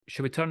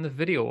Should we turn the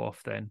video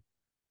off then?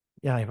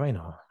 Yeah, why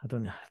not? I'd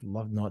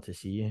love not to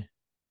see you.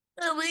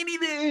 Alrighty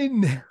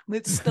then.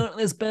 Let's start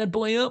this bad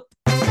boy up.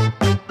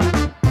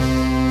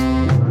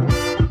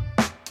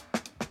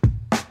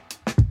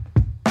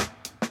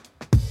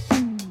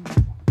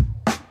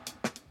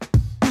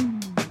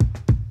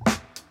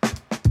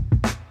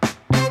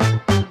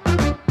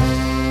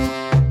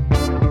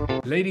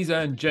 Ladies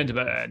and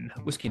gentlemen,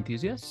 whiskey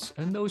enthusiasts,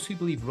 and those who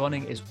believe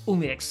running is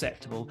only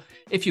acceptable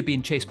if you're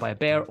being chased by a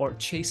bear or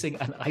chasing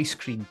an ice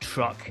cream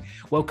truck.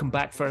 Welcome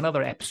back for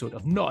another episode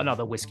of Not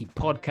Another Whiskey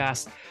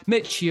Podcast.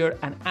 Mitch here,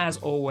 and as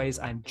always,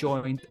 I'm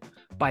joined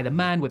by the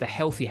man with a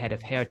healthy head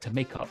of hair to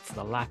make up for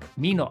the lack of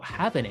me not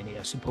having any,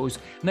 I suppose,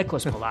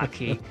 Nicholas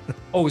Polacki.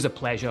 Always a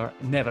pleasure,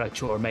 never a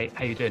chore, mate.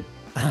 How you doing?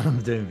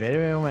 I'm doing very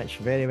well, Mitch.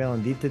 Very well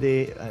indeed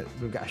today.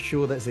 We've got a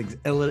show that's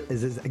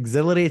as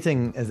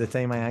exhilarating as the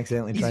time I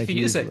accidentally tried to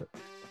use it.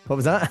 What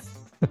was that?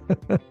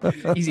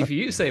 Easy for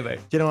you to say, mate.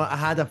 Do you know what? I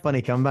had a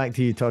funny comeback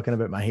to you talking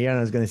about my hair, and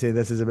I was going to say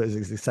this is about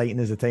as exciting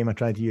as the time I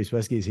tried to use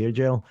Whiskey's hair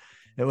gel.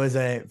 It was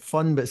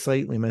fun but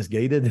slightly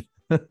misguided.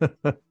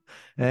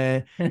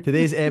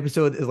 Today's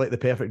episode is like the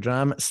perfect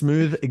dram: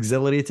 smooth,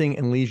 exhilarating,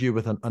 and leaves you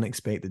with an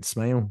unexpected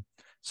smile.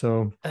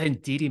 So,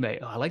 indeedy,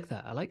 mate. Oh, I like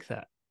that. I like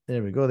that.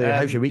 There we go. There.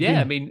 How's your week?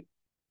 Yeah, I mean,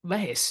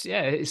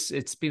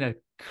 it's been a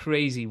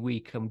crazy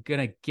week. I'm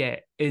gonna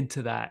get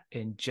into that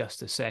in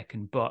just a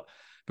second, but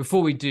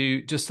before we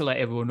do, just to let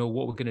everyone know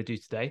what we're gonna do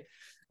today,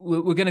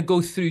 we're gonna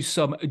go through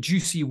some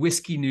juicy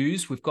whiskey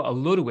news. We've got a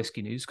load of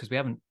whiskey news because we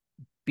haven't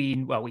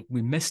been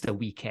we missed a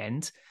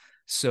weekend,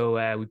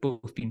 so we've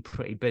both been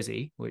pretty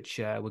busy, which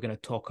we're gonna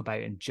talk about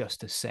in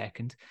just a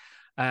second.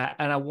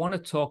 And I want to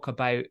talk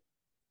about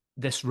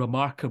this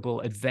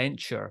remarkable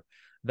adventure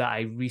that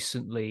I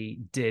recently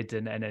did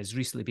and has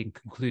recently been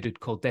concluded,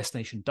 called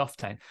Destination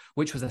Dufftown,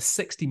 which was a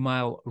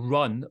 60-mile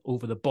run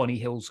over the Bonny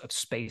Hills of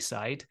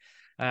Speyside.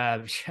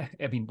 I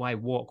mean, why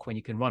walk when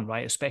you can run,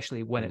 right?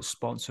 Especially when it's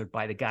sponsored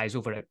by the guys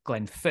over at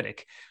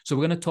Glenfiddich. So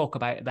we're going to talk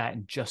about that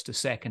in just a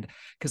second,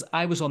 because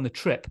I was on the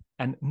trip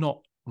and not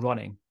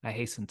running. I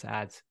hasten to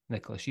add,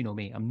 Nicholas, you know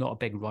me, I'm not a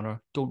big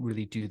runner, don't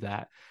really do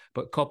that.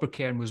 But Copper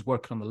Cairn was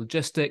working on the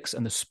logistics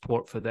and the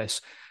support for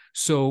this.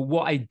 So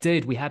what I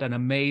did, we had an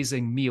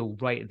amazing meal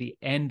right at the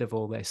end of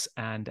all this,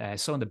 and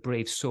some of the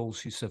brave souls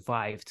who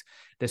survived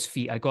this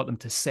feat, I got them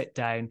to sit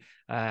down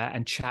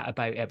and chat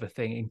about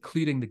everything,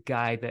 including the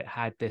guy that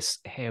had this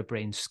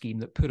harebrained scheme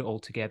that put it all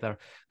together,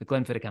 the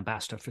Glenfiddich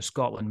ambassador for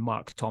Scotland,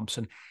 Mark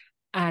Thompson,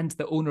 and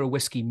the owner of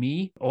Whisky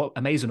Me,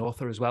 amazing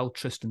author as well,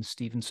 Tristan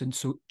Stevenson.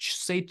 So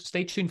stay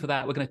tuned for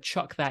that. We're going to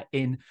chuck that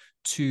in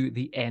to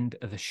the end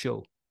of the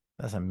show.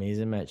 That's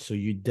amazing, Mitch. So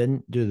you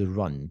didn't do the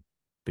run,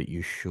 but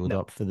you showed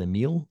up for the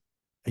meal?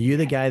 Are you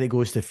the guy that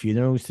goes to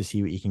funerals to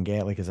see what you can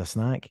get, like, as a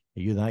snack? Are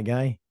you that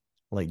guy?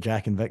 Like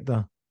Jack and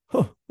Victor?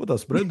 Huh, what a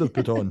spread they've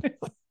put on.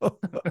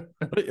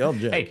 Right here,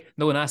 Jack. Hey,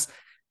 no one asks.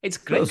 It's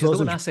great because no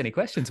one asks any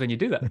questions when you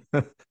do that.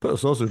 Put a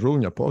sausage roll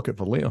in your pocket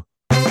for later.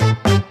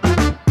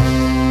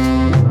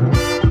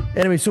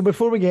 Anyway, so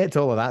before we get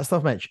to all of that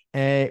stuff, Mitch,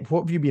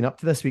 what have you been up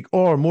to this week?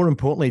 Or more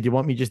importantly, do you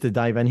want me just to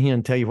dive in here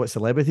and tell you what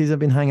celebrities I've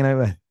been hanging out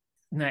with?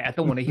 No, I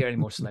don't want to hear any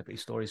more celebrity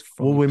stories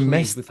from well,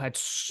 We've had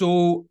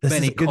so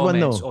many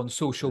comments on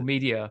social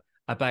media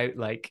about,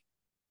 like,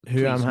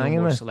 who I'm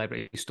hanging with.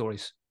 Celebrity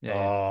stories.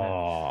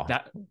 Yeah.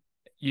 That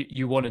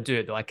you want to do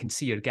it, though. I can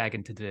see you're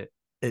gagging to do it.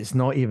 It's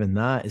not even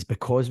that. It's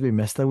because we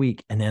missed a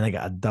week, and then I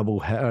got a double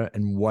hitter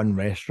in one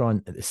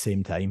restaurant at the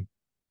same time.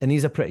 And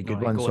these are pretty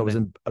good ones. So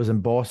I was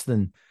in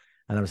Boston,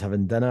 and I was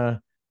having dinner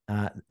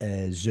at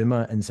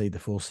Zuma inside the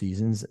Four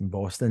Seasons in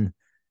Boston,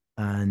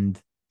 and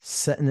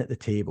sitting at the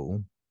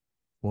table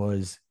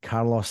was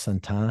Carlos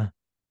Santana.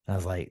 I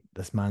was like,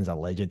 this man's a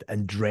legend,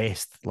 and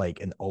dressed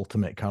like an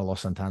ultimate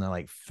Carlos Santana,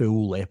 like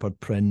full leopard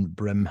print,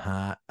 brim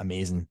hat,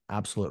 amazing,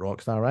 absolute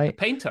rock star, right?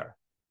 The painter.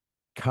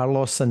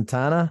 Carlos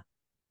Santana,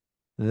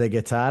 the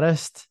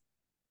guitarist,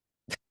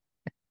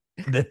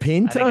 the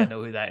painter. I think I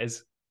know who that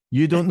is.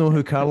 You don't know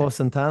who Carlos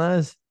Santana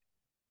is?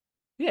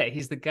 Yeah,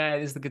 he's the guy,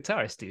 he's the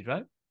guitarist dude,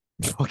 right?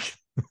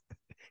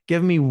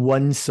 Give me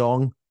one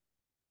song.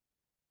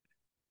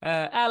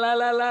 La la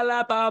la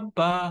la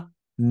bamba.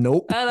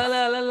 Nope. La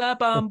la la la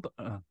bamba.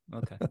 Oh,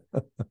 okay.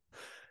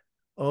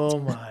 Oh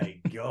my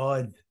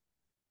God.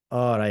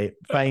 All right,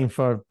 fine.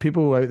 For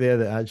people out there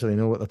that actually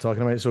know what they're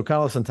talking about. So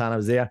Carlos Santana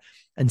was there,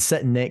 and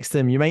sitting next to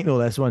him, you might know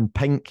this one,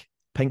 Pink.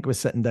 Pink was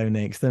sitting down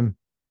next to him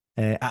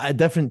at a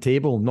different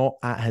table, not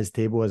at his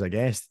table as a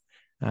guest.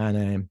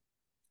 And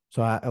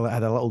so I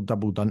had a little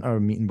double dunter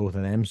meeting both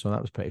of them. So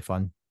that was pretty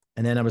fun.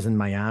 And then I was in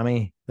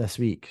Miami this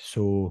week.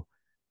 So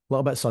a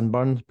little bit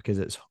sunburned, because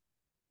it's,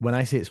 when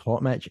I say it's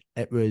hot, Mitch,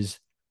 it was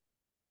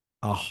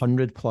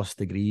 100+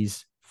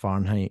 degrees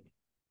Fahrenheit,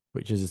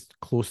 which is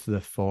close to the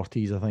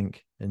 40s, I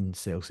think, in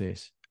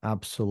Celsius.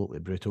 Absolutely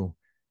brutal.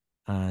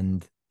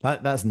 And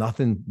that's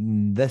nothing.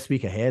 This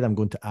week ahead, I'm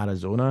going to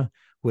Arizona,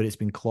 where it's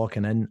been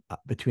clocking in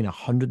between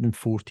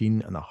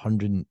 114 and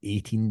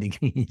 118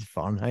 degrees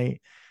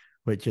Fahrenheit,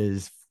 which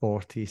is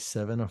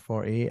 47 or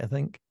 48, I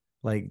think.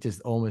 Like,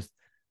 just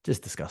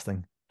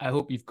disgusting. I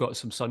hope you've got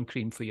some sun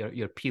cream for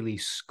your peely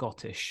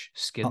Scottish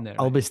skin there,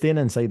 I'll mate. be staying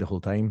inside the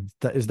whole time.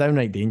 It's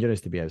downright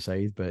dangerous to be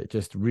outside, but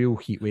just real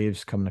heat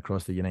waves coming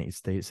across the United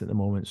States at the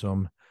moment.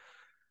 So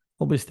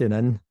I'll be staying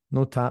in.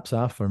 No taps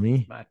off for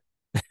me. Man.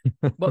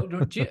 Well,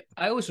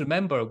 I always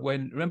remember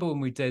when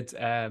we did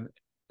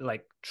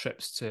like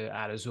trips to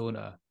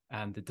Arizona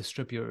and the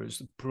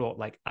distributors brought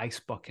like ice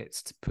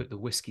buckets to put the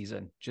whiskeys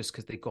in just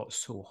because they got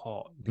so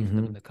hot, leaving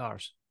them in the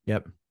cars.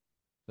 Yep.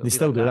 It'll They be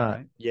still like do that, that.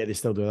 right? Yeah, they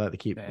still do that. They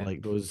keep Yeah.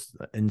 like those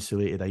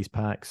insulated ice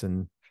packs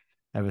and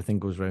everything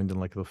goes round in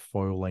like those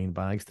foil lined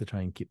bags to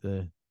try and keep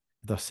if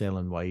they're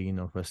selling wine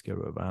or whiskey or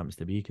whatever it happens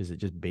to be because it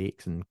just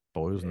bakes and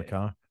boils in the Yeah.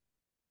 car.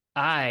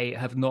 I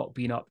have not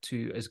been up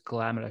to as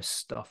glamorous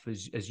stuff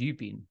as you've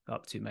been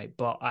up to, mate,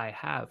 but I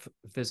have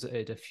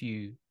visited a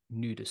few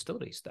new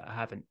distilleries that I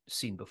haven't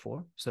seen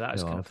before. So that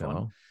was kind Fair of fun.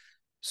 well.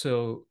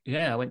 So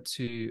yeah, I went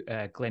to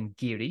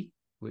Glengarry,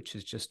 which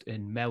is just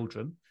in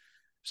Meldrum.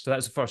 So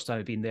that's the first time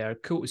I've been there.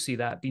 Cool to see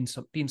that. Been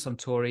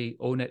Suntory,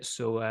 own it.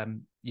 So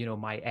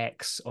my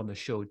ex on the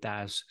show,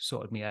 Daz,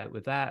 sorted me out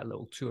with that. A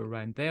little tour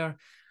around there.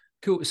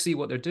 Cool to see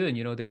what they're doing.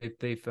 You know,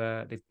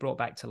 they've brought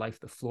back to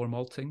life the floor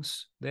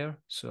maltings there.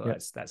 So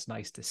Yep. that's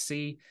nice to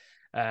see.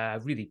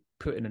 Really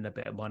putting in a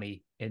bit of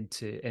money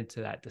into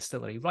that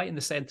distillery right in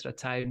the center of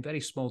town. Very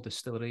small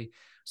distillery,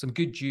 some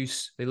good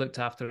juice. They looked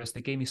after us.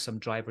 They gave me some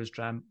driver's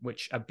dram,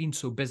 which I've been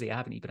so busy I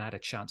haven't even had a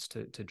chance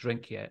to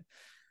drink yet.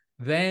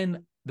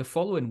 Then the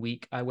following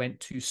week, I went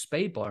to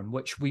Spadeburn,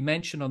 which we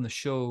mentioned on the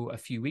show a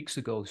few weeks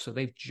ago. So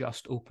they've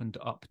just opened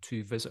up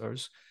to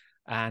visitors.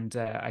 And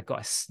I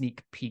got a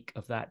sneak peek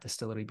of that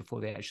distillery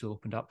before they actually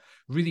opened up.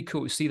 Really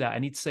cool to see that. I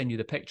need to send you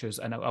the pictures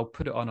and I'll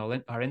put it on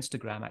our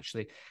Instagram,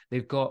 actually.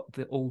 They've got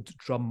the old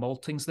drum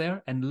maltings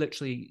there and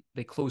literally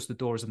they closed the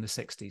doors in the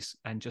 60s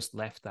and just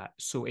left that.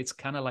 So it's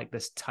kind of like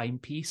this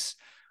timepiece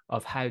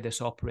of how this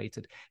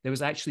operated. There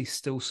was actually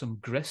still some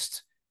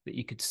grist that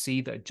you could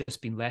see that had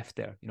just been left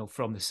there,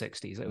 from the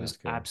 60s. It That's was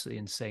cool. absolutely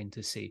insane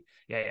to see.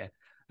 Yeah.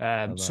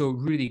 Love that. So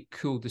really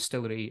cool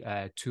distillery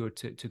tour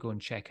to go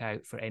and check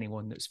out for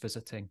anyone that's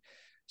visiting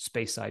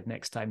Speyside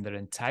next time they're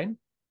in town.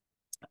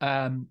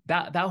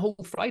 That whole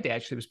Friday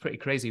actually was pretty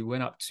crazy. We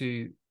went up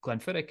to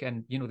Glenfiddich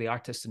and, the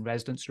artists in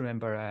residence,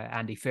 remember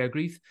Andy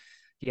Fairgrieve?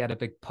 He had a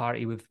big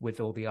party with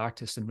all the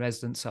artists in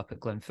residence up at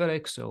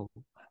Glenfiddich. So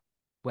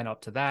went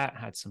up to that,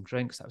 had some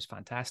drinks. That was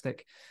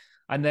fantastic.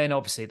 And then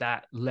obviously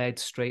that led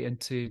straight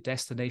into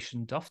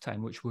Destination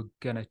Dufftown, which we're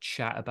going to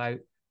chat about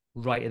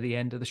right at the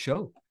end of the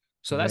show.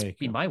 So that's Very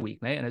been cool. my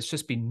week, mate. And it's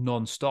just been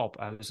non-stop.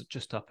 I was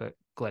just up at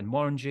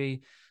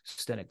Glenmorangie,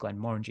 staying at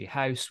Glenmorangie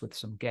House with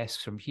some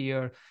guests from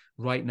here.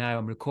 Right now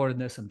I'm recording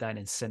this. I'm down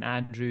in St.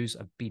 Andrews.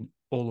 I've been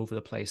all over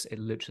the place. It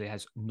literally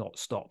has not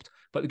stopped.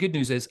 But the good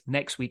news is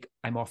next week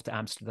I'm off to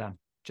Amsterdam,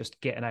 just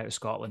getting out of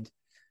Scotland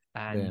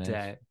Very and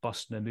nice.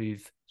 busting a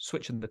move,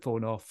 switching the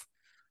phone off,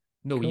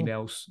 no Cool.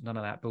 emails, none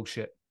of that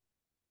bullshit.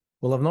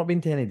 Well, I've not been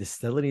to any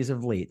distilleries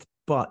of late,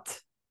 but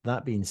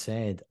that being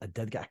said, I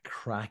did get a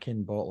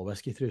cracking bottle of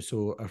whiskey through.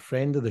 So a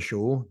friend of the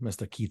show,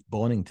 Mr. Keith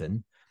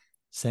Bonington,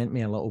 sent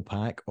me a little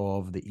pack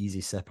of the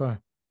Easy Sipper,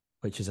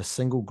 which is a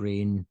single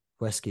grain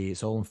whiskey.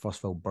 It's all in first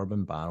fill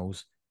bourbon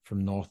barrels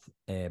from North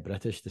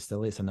British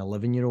Distillery. It's an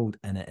 11-year-old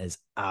and it is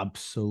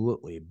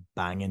absolutely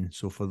banging.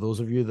 So for those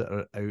of you that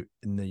are out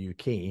in the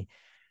UK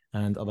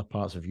and other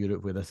parts of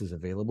Europe where this is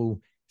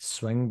available,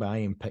 swing by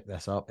and pick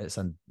this up. It's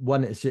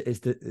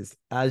it's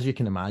as you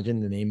can imagine,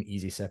 the name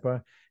Easy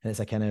Sipper, and it's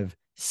a kind of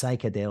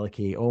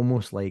psychedelic,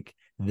 almost like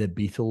the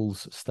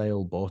Beatles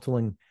style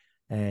bottling.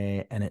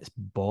 And it's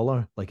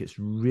baller. Like it's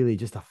really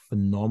just a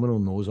phenomenal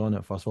nose on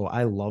it. First of all,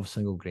 I love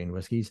single grain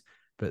whiskies,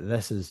 but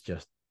this is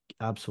just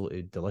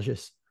absolutely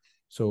delicious.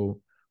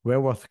 So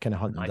well worth kind of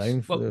hunting Nice.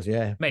 down for Well, those.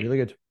 Yeah, mate, really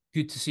good.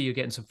 good to see you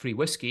getting some free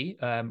whiskey.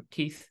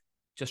 Keith,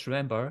 just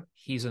remember,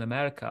 he's in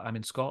America. I'm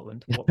in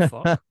Scotland. What the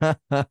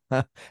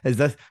fuck? Is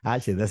this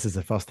actually this is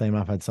the first time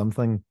I've had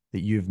something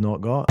that you've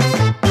not got?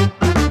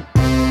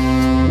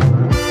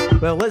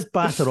 Well, let's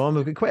batter on.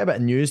 We've got quite a bit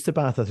of news to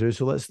batter through,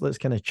 so let's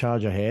kind of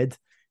charge ahead.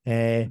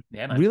 Yeah,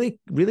 man.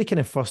 Really kind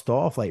of first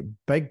off, like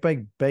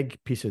big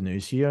piece of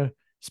news here.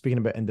 Speaking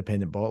about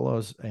independent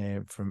bottlers,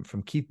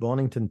 from Keith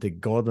Bonington to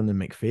Gordon and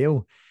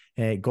MacPhail.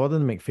 Gordon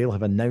and MacPhail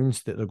have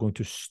announced that they're going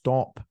to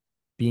stop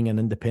being an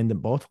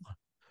independent bottler.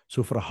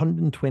 So for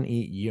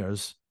 128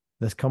 years,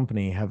 this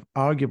company have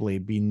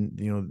arguably been,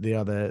 they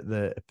are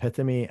the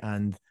epitome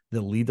and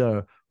the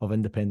leader of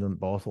independent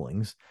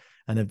bottlings,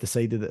 and have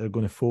decided that they're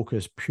going to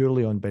focus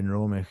purely on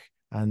Benromach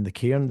and the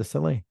Cairn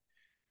distillery.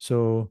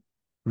 So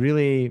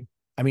really,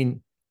 I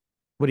mean,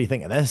 what do you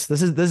think of this?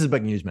 This is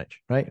big news,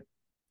 Mitch, right?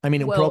 I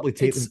mean, it'll Well, probably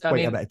take them I quite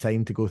a mean, bit of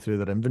time to go through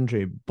their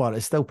inventory, but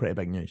it's still pretty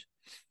big news.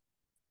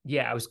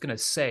 yeah, I was going to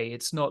say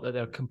it's not that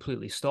they're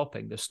completely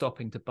stopping. They're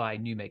stopping to buy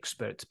new make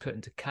spirit to put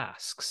into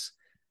casks.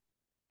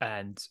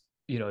 And,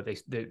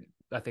 they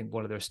I think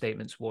one of their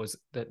statements was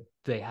that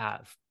they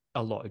have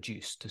a lot of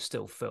juice to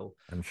still fill.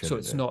 I'm sure So they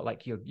it's do. not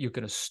like you're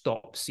going to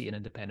stop seeing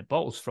independent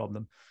bottles from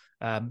them.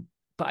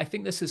 But I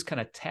think this is kind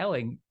of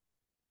telling,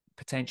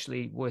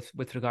 potentially with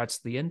regards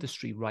to the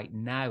industry right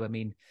now. I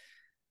mean,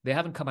 they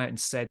haven't come out and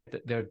said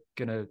that they're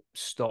going to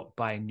stop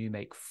buying new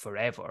make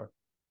forever.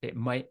 It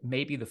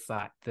may be the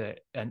fact that,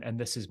 and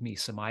this is me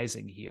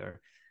surmising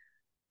here,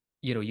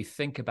 you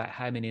think about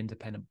how many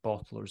independent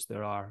bottlers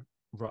there are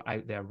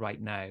out there right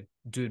now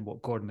doing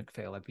what Gordon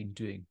MacPhail have been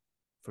doing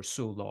for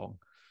so long.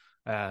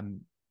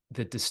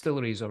 The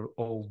distilleries are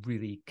all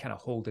really kind of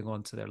holding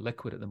on to their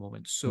liquid at the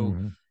moment. So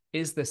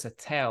is this a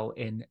tell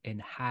in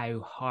how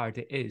hard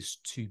it is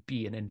to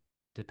be an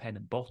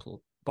independent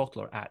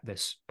bottler at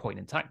this point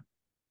in time?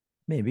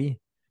 Maybe.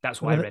 That's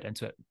why I read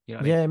into it. You know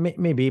what yeah, I mean?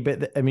 maybe.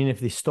 But I mean,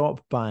 if they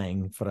stop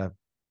buying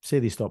say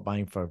they stop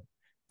buying for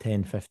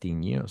 10,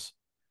 15 years,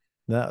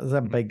 that's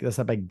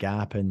a big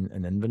gap in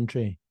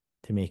inventory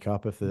to make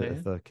up if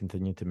they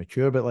continue to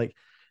mature. But like,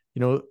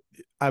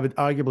 I would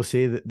arguably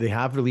say that they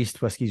have released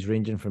whiskies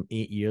ranging from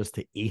 8 years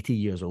to 80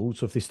 years old.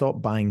 So if they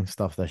stop buying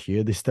stuff this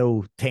year, they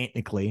still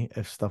technically,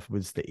 if stuff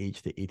was to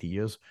age to 80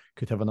 years,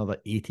 could have another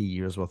 80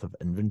 years worth of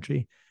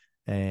inventory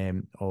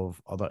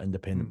of other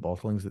independent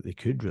bottlings that they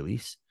could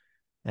release.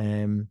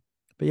 But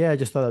yeah, I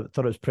just thought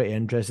it was pretty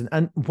interesting.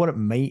 And what it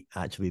might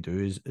actually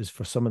do is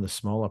for some of the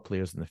smaller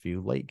players in the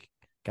field, like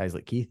guys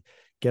like Keith,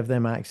 give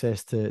them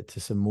access to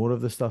some more of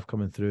the stuff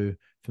coming through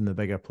from the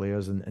bigger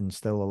players and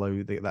still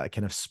allow that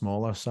kind of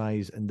smaller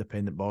size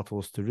independent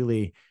bottles to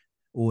really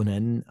own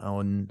in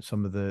on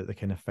some of the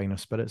kind of finer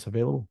spirits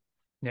available.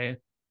 Yeah,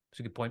 it's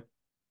a good point.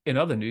 In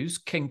other news,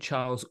 King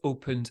Charles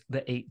opened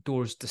the Eight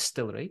Doors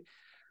Distillery.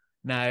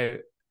 Now,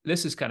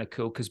 this is kind of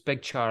cool because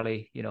Big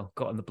Charlie,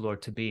 got on the blower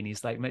to be, and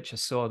he's like, Mitch, I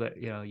saw that,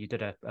 you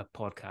did a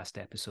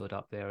podcast episode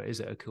up there.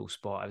 Is it a cool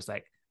spot? I was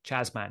like,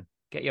 Chaz, man,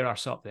 get your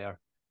arse up there.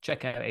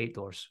 Check out Eight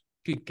Doors.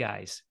 Good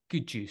guys,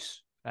 good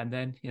juice. And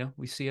then,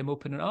 we see him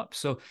open it up.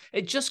 So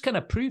it just kind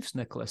of proves,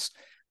 Nicholas,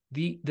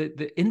 the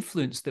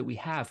influence that we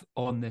have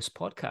on this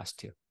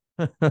podcast here.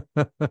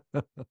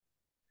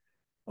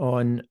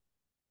 On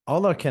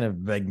other kind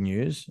of big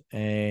news,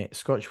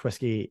 Scotch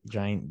whisky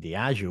giant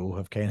Diageo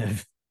have kind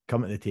of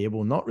come at the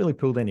table, not really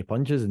pulled any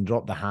punches and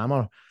dropped the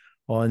hammer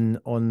on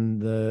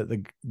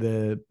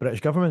the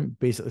British government,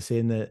 basically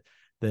saying that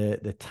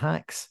the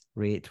tax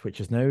rate, which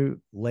is now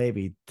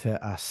levied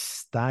to a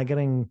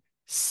staggering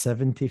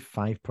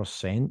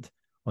 75%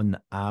 on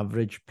the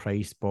average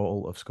price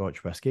bottle of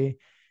Scotch whisky,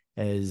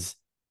 is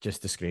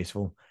just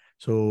disgraceful.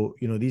 So,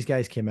 these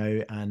guys came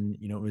out and,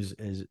 it was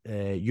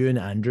Ewan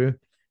Andrew,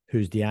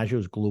 who's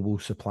Diageo's global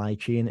supply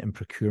chain and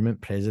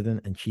procurement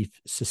president and chief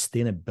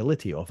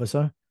sustainability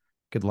officer.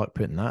 Good luck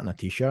putting that in a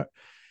t-shirt.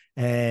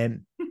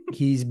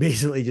 He's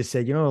basically just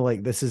said,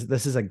 this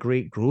is a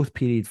great growth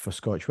period for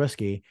Scotch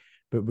whisky,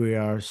 but we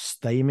are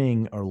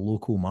stymieing our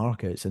local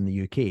markets in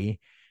the UK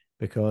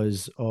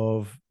because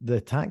of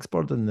the tax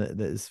burden that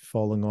is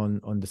falling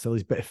on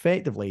distilleries. But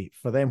effectively,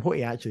 for them, what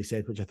he actually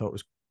said, which I thought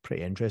was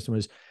pretty interesting,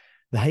 was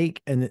the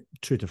hike, in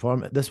true to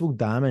form, this will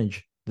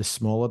damage the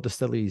smaller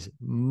distilleries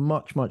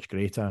much, much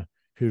greater,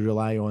 who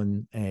rely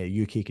on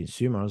UK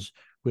consumers,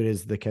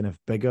 whereas the kind of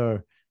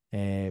bigger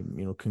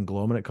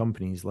conglomerate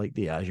companies like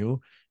Diageo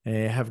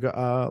have got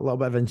a little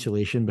bit of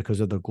insulation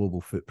because of their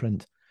global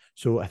footprint.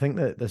 So I think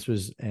that this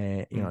was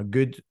a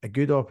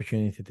good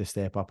opportunity to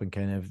step up and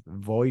kind of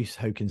voice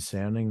how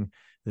concerning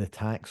the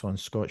tax on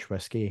Scotch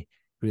whisky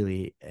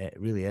really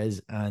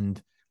is.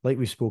 And like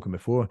we've spoken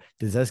before,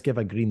 does this give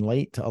a green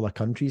light to other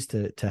countries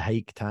to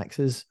hike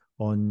taxes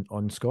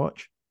on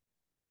Scotch?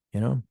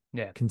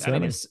 Yeah,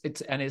 concerning.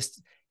 I mean,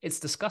 it's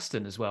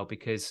disgusting as well,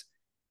 because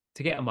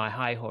to get on my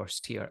high horse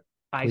here,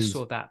 I Please.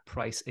 saw that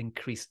price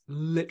increase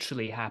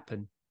literally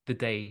happen the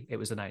day it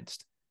was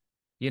announced.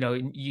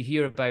 Whenever you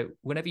hear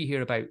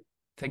about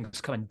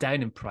things coming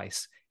down in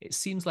price, it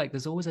seems like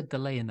there's always a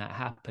delay in that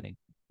happening.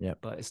 Yeah,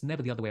 but it's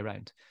never the other way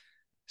around.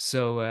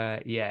 So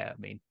yeah, I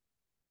mean,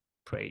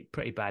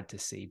 pretty bad to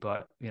see,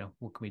 but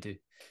what can we do?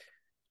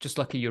 Just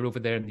lucky you're over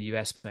there in the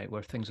US, mate,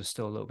 where things are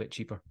still a little bit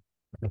cheaper.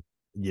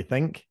 You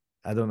think?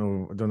 I don't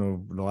know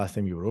the last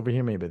time you were over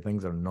here, mate, but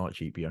things are not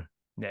cheap here.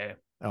 Yeah.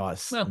 Oh,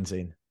 it's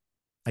insane.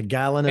 A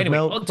gallon of Anyway,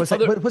 milk.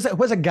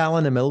 What's a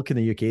gallon of milk in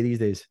the UK these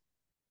days?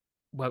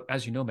 Well,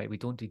 as you know, mate, we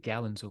don't do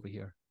gallons over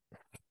here.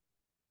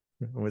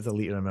 What's a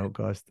litre of milk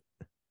cost?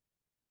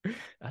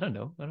 I don't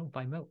know. I don't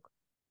buy milk.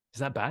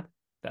 Is that bad?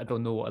 That I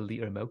don't know what a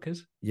litre of milk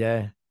is?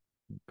 Yeah,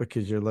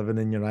 because you're living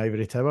in your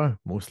ivory tower,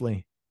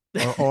 mostly.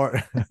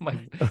 Or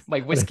my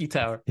whiskey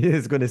tower. I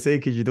was going to say,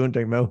 because you don't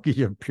drink milk,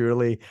 you're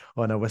purely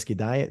on a whiskey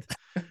diet.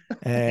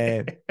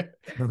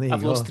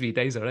 I've lost 3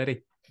 days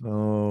already.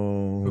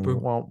 Oh,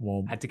 womp,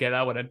 womp. Had to get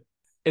that one in.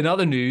 In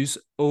other news,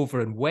 over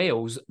in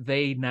Wales,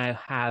 they now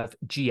have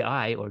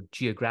GI, or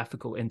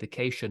geographical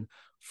indication,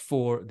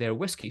 for their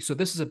whiskey. So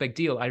this is a big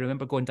deal. I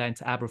remember going down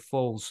to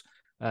Aberfalls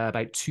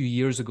about 2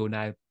 years ago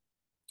now,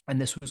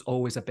 and this was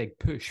always a big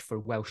push for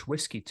Welsh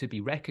whiskey to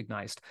be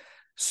recognised.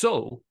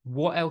 So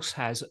what else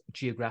has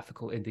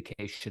geographical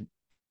indication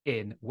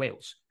in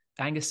Wales?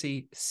 Angus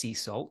sea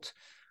salt,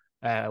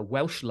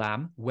 Welsh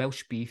lamb,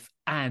 Welsh beef,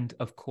 and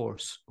of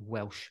course,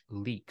 Welsh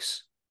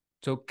leeks.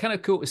 So kind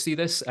of cool to see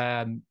this,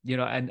 and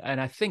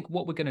I think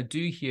what we're going to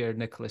do here,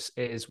 Nicholas,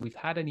 is we've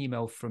had an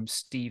email from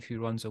Steve who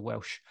runs a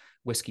Welsh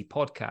whiskey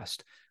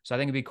podcast. So I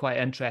think it'd be quite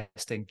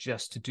interesting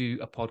just to do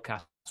a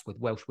podcast with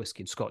Welsh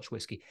whiskey and Scotch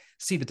whiskey,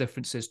 see the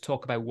differences,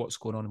 talk about what's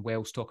going on in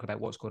Wales, talk about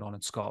what's going on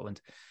in Scotland.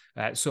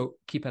 So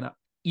keep an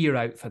ear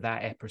out for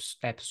that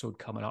episode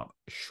coming up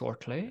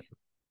shortly.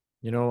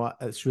 You know what?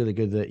 It's really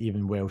good that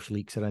even Welsh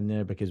leeks are in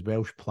there because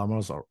Welsh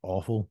plumbers are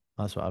awful.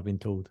 That's what I've been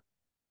told.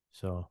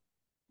 So,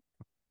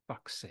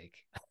 fuck's sake.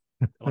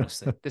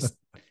 Honestly,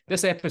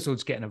 this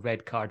episode's getting a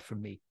red card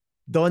from me.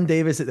 Don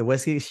Davis at the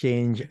Whisky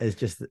Exchange has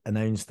just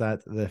announced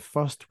that the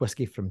first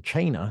whiskey from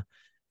China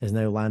has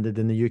now landed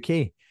in the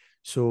UK.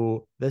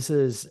 So this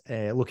is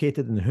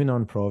located in the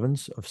Hunan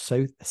province of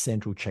South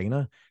Central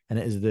China, and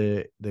it is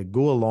the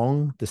Go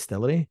Along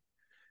distillery.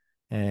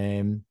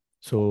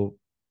 So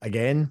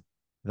again,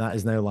 that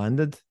is now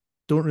landed.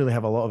 Don't really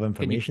have a lot of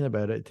information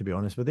about it, to be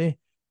honest with you.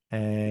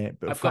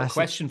 But I've got a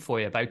question for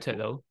you about it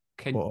though.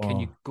 Can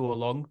you go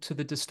along to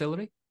the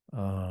distillery?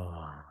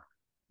 Oh,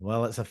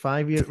 well, it's a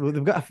 5-year. Well,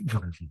 they've got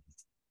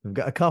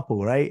a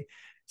couple, right?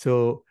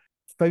 So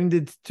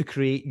founded to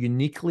create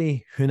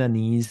uniquely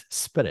Hunanese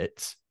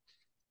spirits,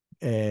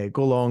 Go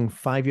Along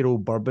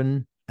 5-year-old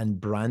bourbon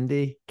and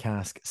brandy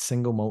cask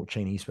single malt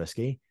Chinese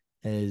whiskey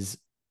is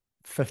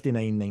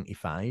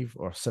 $59.95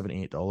 or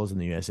 $78 in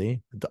the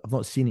USA. I've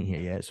not seen it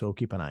here yet, so I'll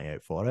keep an eye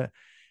out for it.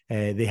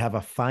 They have a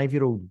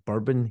 5-year-old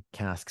bourbon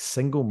cask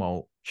single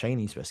malt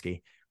Chinese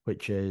whiskey,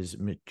 which is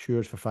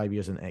matures for 5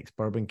 years in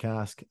ex-bourbon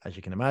cask, as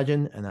you can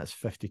imagine, and that's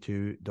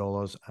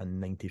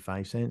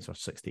 $52.95 or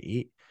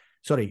 68.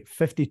 Sorry,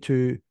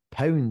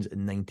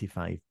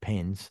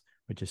 £52.95,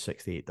 which is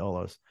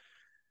 $68.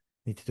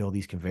 Need to do all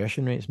these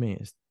conversion rates, mate.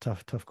 It's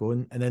tough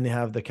going. And then they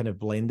have the kind of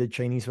blended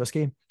Chinese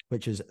whiskey,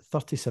 which is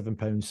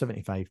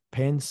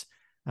 £37.75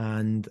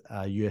 and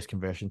a US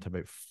conversion to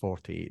about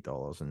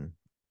 $48.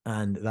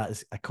 And that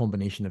is a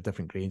combination of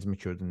different grains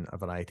matured in a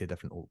variety of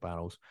different oak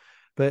barrels.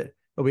 But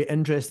it'll be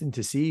interesting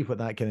to see what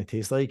that kind of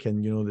tastes like.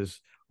 And, there's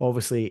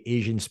obviously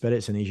Asian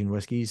spirits and Asian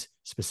whiskies,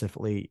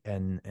 specifically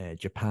in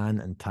Japan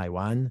and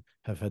Taiwan,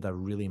 have had a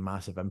really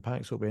massive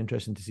impact. So it'll be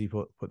interesting to see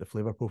what the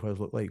flavor profiles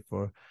look like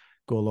for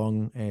Go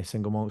Along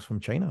single malts from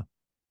China.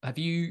 Have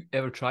you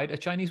ever tried a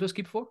Chinese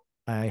whiskey before?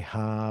 I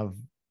have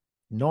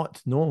not.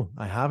 No,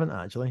 I haven't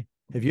actually.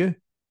 Have you?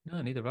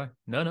 No, neither have I.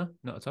 No,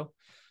 not at all.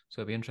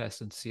 So it'll be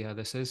interesting to see how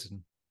this is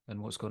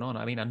and what's going on.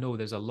 I mean, I know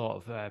there's a lot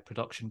of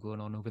production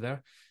going on over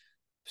there.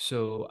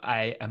 So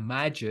I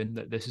imagine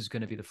that this is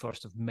going to be the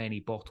first of many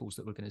bottles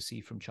that we're going to see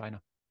from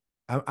China.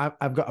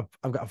 I've got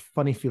a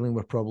funny feeling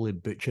we're probably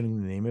butchering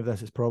the name of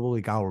this. It's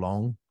probably Gao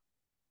Long,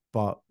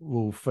 but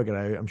we'll figure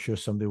out. I'm sure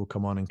somebody will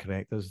come on and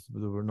correct us.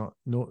 We're not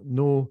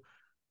no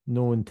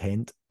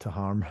intent to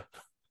harm.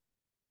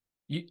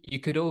 You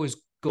could always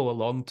go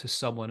along to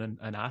someone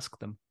and ask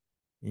them.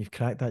 You've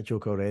cracked that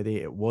joke already.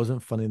 It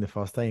wasn't funny the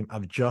first time.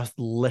 I've just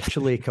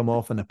literally come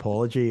off an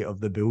apology of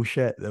the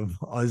bullshit of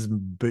us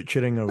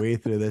butchering our way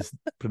through this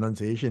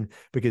pronunciation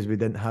because we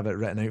didn't have it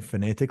written out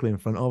phonetically in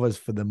front of us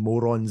for the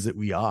morons that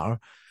we are.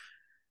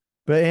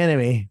 But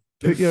anyway,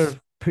 put your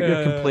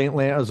complaint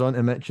letters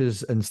onto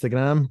Mitch's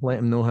Instagram. Let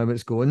him know how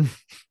it's going.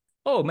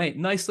 Oh, mate,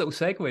 nice little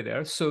segue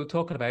there. So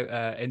talking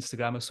about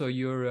Instagram, I saw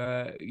you're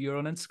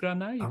on Instagram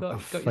now.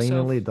 I've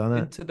finally done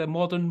it into the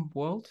modern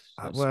world.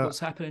 What's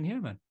happening here,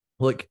 man?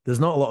 Look, there's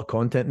not a lot of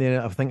content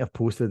there. I think I've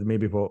posted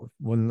maybe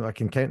when I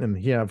can count them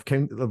here. I've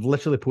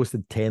literally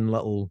posted 10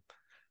 little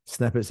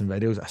snippets and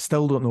videos. I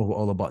still don't know what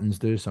all the buttons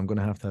do, so I'm going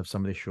to have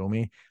somebody show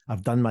me.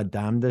 I've done my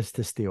damnedest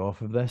to stay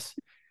off of this,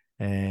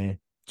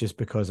 just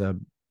because I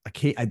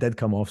did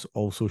come off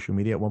all social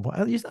media at one point.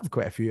 I used to have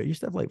quite a few. I used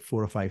to have like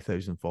 4,000 or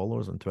 5,000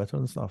 followers on Twitter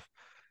and stuff.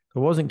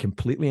 So I wasn't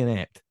completely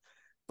inept,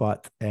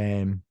 but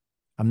I'm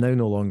now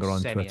no longer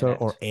on Twitter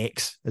or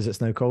X, as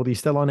it's now called. Are you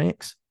still on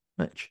X,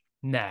 Mitch?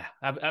 Nah,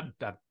 I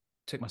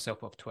took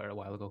myself off Twitter a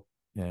while ago.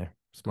 Yeah,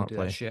 smart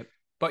play. That shit.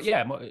 But yeah,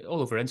 I'm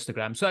all over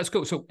Instagram, so that's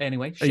cool. So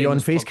anyway, are you on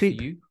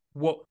FaceCreep?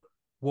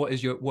 What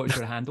is your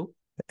handle?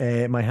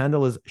 My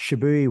handle is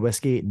Shibui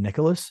Whiskey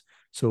Nicholas.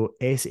 So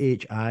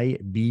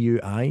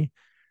SHIBUI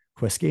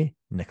Whiskey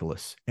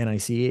Nicholas,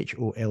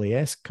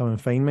 NICHOLAS. Come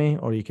and find me,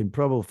 or you can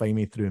probably find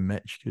me through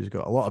Mitch, who's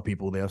got a lot of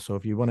people there. So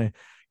if you want to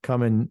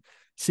come and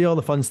see all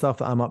the fun stuff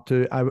that I'm up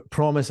to, I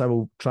promise I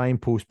will try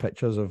and post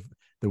pictures of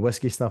the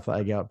whiskey stuff that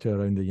I get up to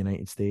around the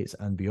United States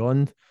and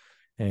beyond.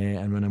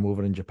 And when I'm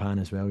over in Japan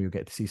as well, you'll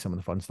get to see some of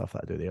the fun stuff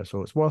that I do there.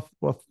 So it's worth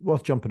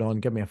jumping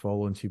on. Give me a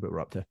follow and see what we're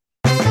up to.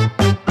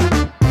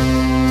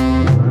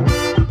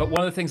 But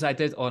one of the things I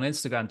did on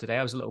Instagram today,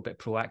 I was a little bit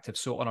proactive.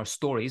 So on our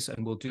stories,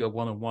 and we'll do a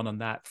one-on-one on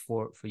that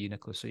for you,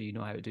 Nicholas, so you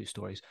know how to do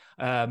stories.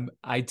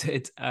 I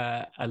did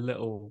a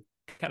little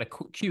kind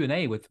of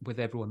Q&A with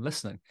everyone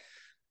listening.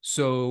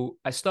 So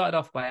I started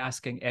off by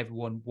asking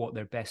everyone what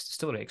their best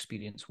distillery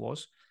experience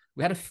was.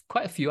 We had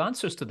quite a few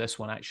answers to this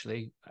one,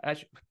 actually.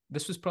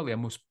 This was probably our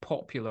most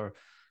popular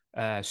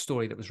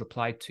story that was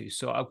replied to.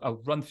 So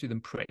I'll run through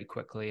them pretty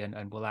quickly,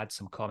 and we'll add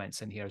some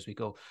comments in here as we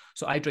go.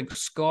 So I Drink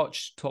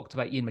Scotch talked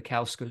about Ian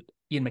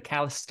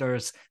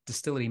McAllister's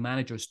Distillery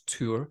Managers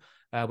Tour,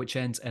 which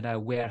ends in a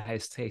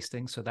warehouse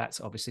tasting. So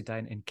that's obviously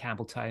down in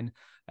Campbelltown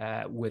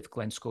with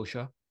Glen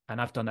Scotia. And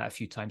I've done that a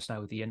few times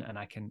now with Ian, and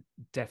I can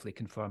definitely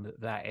confirm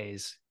that that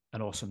is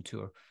an awesome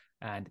tour.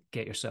 And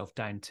get yourself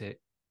down to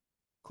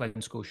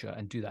Glen Scotia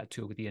and do that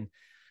tour with Ian.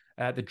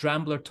 The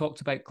Drambler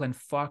talked about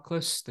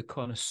Glenfarclas, the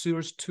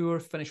Connoisseurs Tour,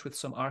 finished with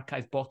some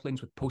archive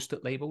bottlings with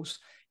post-it labels.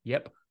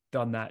 Yep,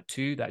 done that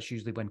too. That's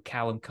usually when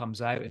Callum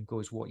comes out and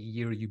goes, "What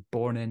year are you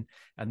born in?"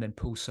 and then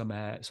pulls some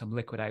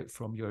liquid out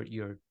from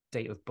your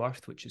date of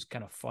birth, which is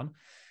kind of fun.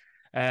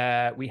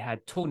 We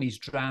had Tony's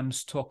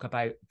Drams talk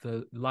about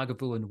the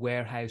Lagavulin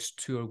Warehouse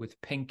Tour with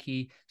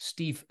Pinky.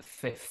 Steve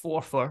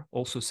Forfer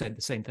also said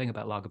the same thing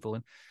about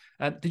Lagavulin.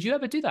 Did you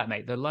ever do that,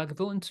 mate? The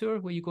Lagavulin Tour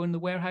where you go in the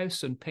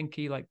warehouse and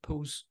Pinky like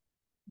pulls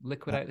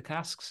liquid out of the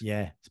casks?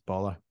 Yeah, it's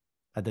baller.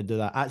 I did do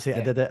that. Actually, Yeah.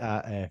 I did it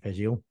at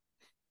Fagile.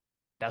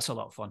 That's a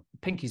lot of fun.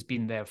 Pinky's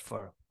been there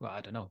for, well, I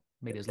don't know,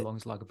 maybe as long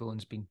as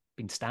Lagavulin's been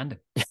standing.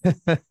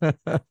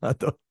 I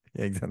don't,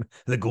 yeah, exactly.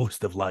 The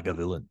ghost of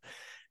Lagavulin.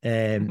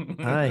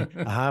 I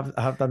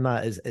have done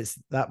that.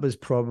 That was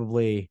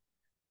probably,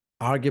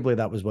 arguably,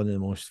 that was one of the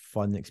most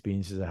fun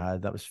experiences I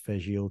had. That was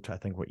Fagile. I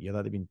think what year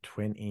that'd have been,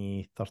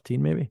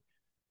 2013 maybe.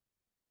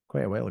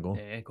 Quite a while ago.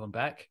 Yeah, going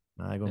back.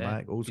 Going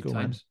back, old school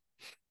times.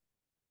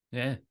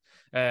 Man.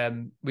 Yeah.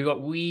 We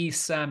got Wee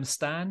Sam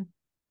Stan,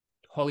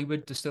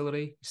 Hollywood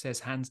Distillery. He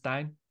says hands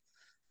down.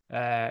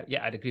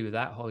 Yeah, I'd agree with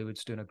that.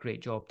 Hollywood's doing a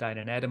great job down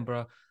in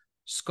Edinburgh.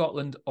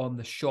 Scotland on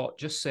the Shot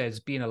just says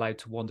being allowed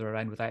to wander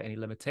around without any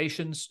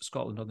limitations.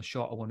 Scotland on the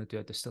Shot, I want to do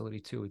a distillery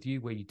tour with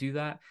you where you do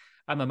that.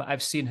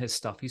 I've seen his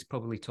stuff. He's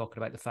probably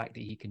talking about the fact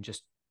that he can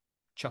just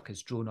chuck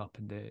his drone up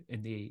in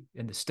the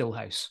still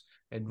house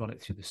and run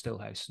it through the still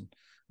house and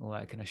all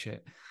that kind of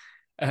shit.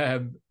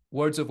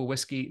 Words Over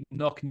Whiskey,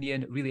 knocking me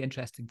in. Really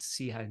interesting to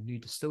see how new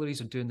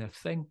distilleries are doing their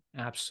thing.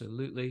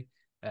 Absolutely.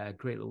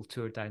 Great little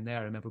tour down there.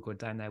 I remember going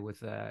down there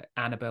with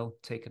Annabelle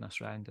taking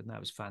us around, and that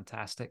was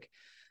fantastic.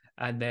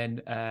 And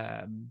then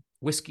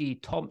Whiskey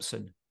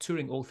Thompson,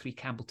 touring all 3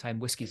 Campbelltown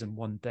whiskies in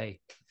one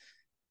day.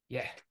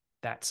 Yeah,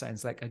 that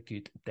sounds like a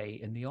good day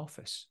in the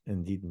office.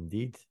 Indeed,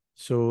 indeed.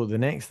 So the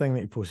next thing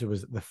that you posted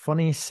was the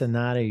funniest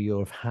scenario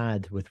you've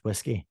had with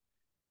whiskey.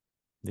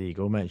 There you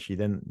go, Mitch. You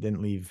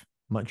didn't leave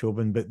much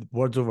open, but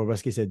Words Over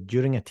Whiskey said,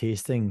 during a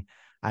tasting,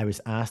 I was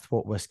asked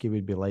what whiskey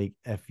would be like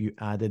if you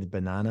added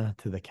banana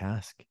to the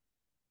cask.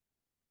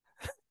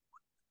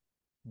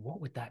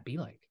 What would that be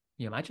like? Can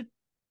you imagine?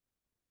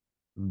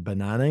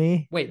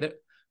 Banana-y? Wait,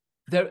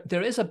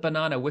 there is a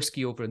banana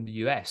whiskey over in the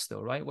US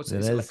though, right? What's it?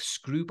 Is it like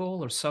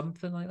Screwball or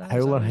something like that?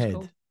 Howler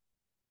Head.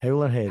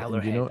 Howler Head. Howler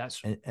and Head, you know,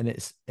 that's... and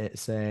it's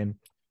do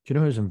you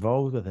know who's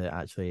involved with it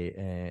actually?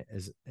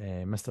 Is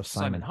Mr.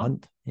 Simon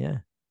Hunt. Yeah.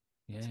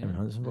 Simon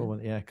Hunt's involved with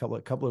it. Yeah,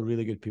 a couple of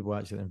really good people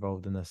actually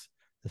involved in this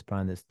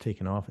brand that's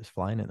taken off. It's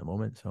flying at the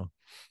moment. So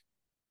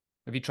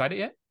have you tried it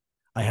yet?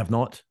 I have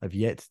not. I've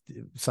yet.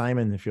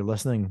 Simon, if you're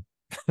listening,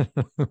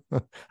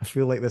 I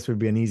feel like this would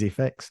be an easy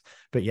fix.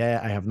 But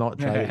yeah, I have not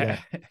tried it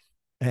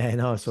yet.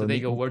 No, so there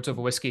you go. Words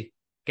Over Whiskey.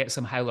 Get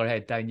some Howler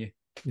Head down you.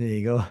 There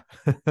you go.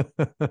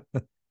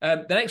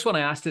 The next one I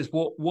asked is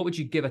what would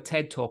you give a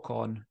TED talk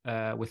on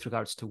with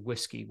regards to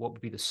whiskey? What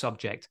would be the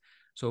subject?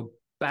 So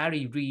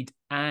Barry Reed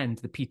and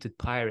the Peated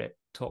Pirate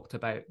talked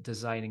about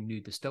designing new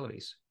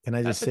distilleries. Can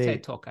I just say, that's a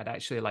TED talk I'd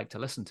actually like to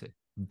listen to.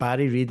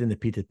 Barry Reed and the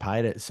Peated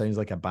Pirate sounds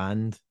like a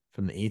band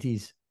from the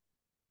 80s.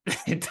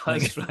 It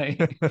does,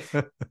 right?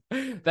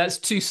 That's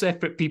 2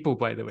 separate people,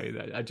 by the way.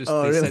 That they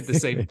really? said the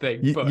same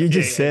thing. You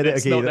just said it.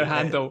 It's okay, not their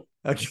handle.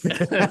 Okay.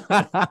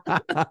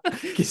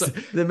 So,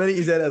 the minute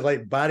you said it, I was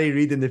like Barry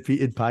Reed and the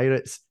Peated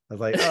Pirates. I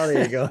was like, oh,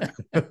 there you go.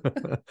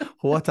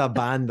 What a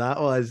band that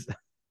was.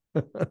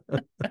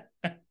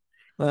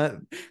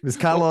 Was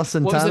Carlos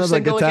Santana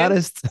the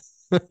guitarist?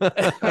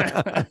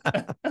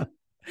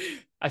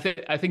 I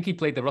think he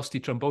played the rusty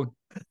trombone.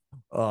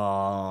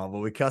 Oh,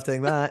 well, we're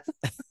cutting that.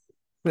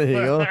 There you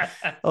go.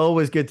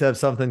 Always good to have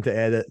something to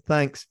edit.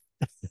 Thanks.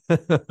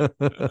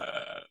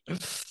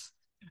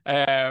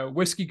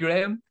 Whiskey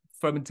Graham,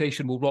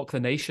 fermentation will rock the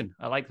nation.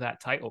 I like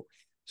that title.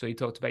 So he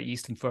talked about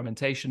yeast and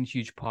fermentation,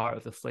 huge part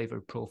of the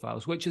flavor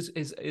profiles, which is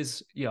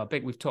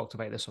big. We've talked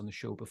about this on the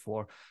show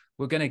before.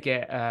 We're going to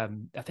get, I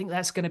think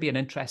that's going to be an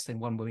interesting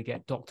one when we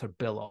get Dr.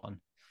 Bill on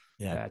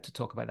to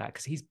talk about that,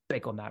 because he's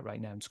big on that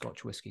right now in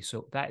Scotch whiskey.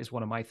 So that is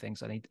one of my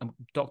things.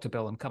 Dr.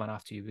 Bill, I'm coming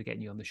after you. We're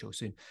getting you on the show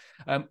soon.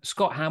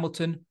 Scott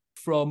Hamilton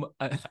from,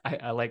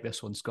 I like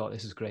this one, Scott.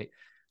 This is great.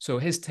 So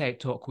his TED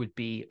talk would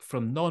be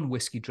from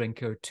non-whiskey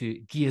drinker to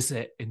gears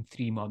it in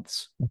 3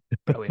 months.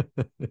 Brilliant.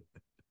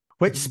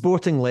 Which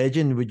sporting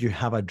legend would you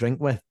have a drink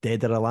with,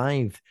 dead or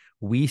alive?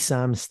 Wee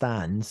Sam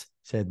Stands,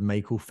 said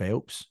Michael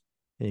Phelps.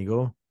 There you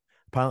go.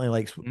 Apparently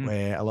likes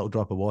a little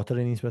drop of water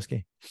in his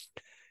whiskey.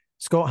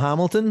 Scott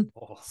Hamilton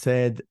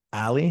said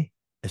Ali,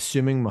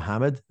 assuming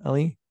Muhammad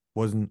Ali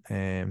wasn't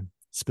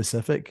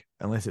specific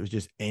unless it was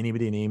just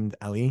anybody named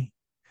Ali.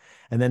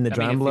 And then the I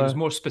mean, if it was Drambler,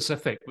 more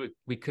specific,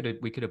 we could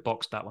have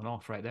boxed that one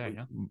off right there.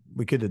 Yeah,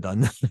 we could have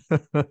done.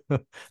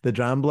 The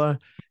Drambler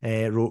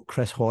wrote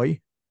Chris Hoy.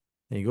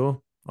 There you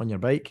go, on your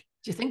bike.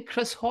 do you think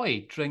Chris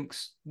Hoy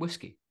drinks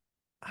whiskey?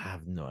 I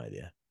have no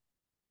idea.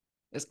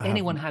 Has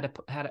anyone had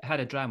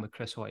a dram with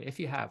Chris Hoy? If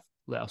you have,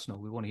 let us know.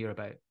 We want to hear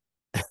about it.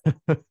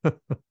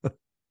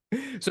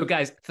 So,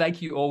 guys,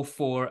 thank you all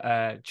for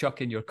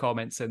chucking your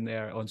comments in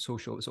there on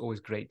social. It's always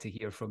great to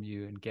hear from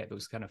you and get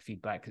those kind of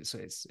feedback. It's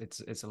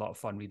a lot of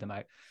fun reading them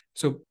out.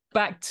 So,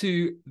 back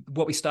to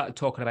what we started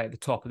talking about at the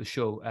top of the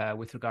show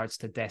with regards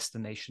to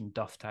Destination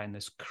Dufftown,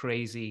 this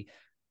crazy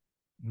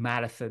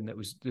marathon that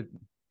was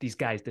these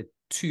guys did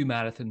 2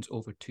 marathons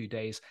over 2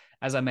 days.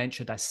 As I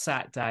mentioned, I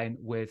sat down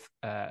with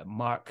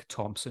Mark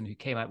Thompson, who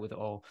came out with it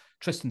all,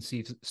 Tristan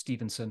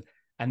Stevenson,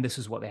 and this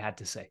is what they had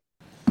to say.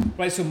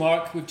 Right, so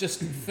Mark, we've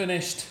just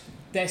finished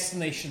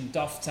Destination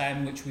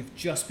Dufftown, which we've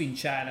just been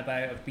chatting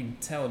about. I've been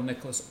telling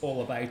Nicholas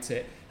all about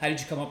it. How did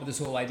you come up with this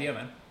whole idea,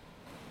 man?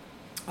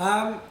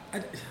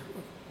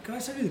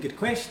 That's a really good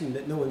question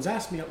that no one's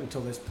asked me up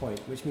until this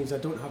point, which means I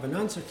don't have an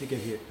answer to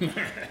give you.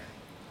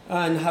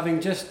 And having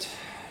just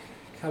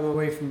come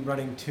away from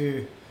running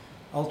 2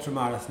 ultra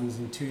marathons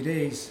in 2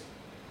 days,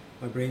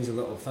 my brain's a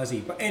little fuzzy.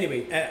 But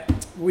anyway,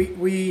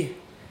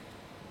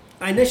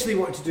 I initially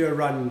wanted to do a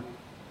run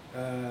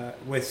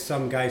with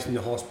some guys from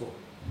the hospital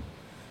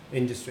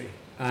industry,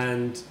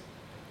 and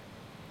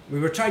we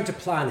were trying to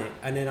plan it,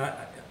 and then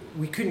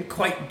we couldn't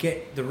quite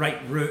get the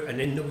right route, and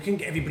then we couldn't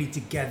get everybody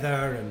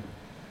together, and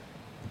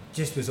it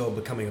just was all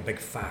becoming a big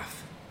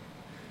faff.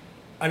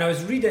 And I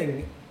was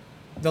reading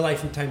The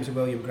Life and Times of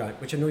William Grant,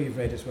 which I know you've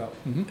read as well.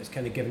 Mm-hmm. It's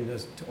kind of given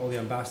us to all the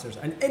ambassadors,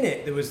 and in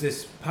it there was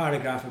this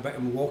paragraph about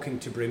him walking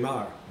to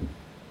Braemar,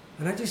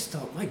 and I just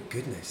thought, my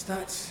goodness,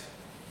 that's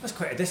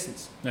quite a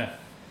distance. Yeah.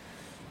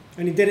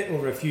 And he did it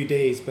over a few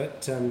days,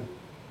 but and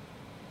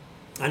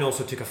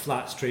also took a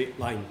flat straight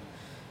line.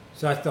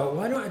 So I thought,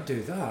 why don't I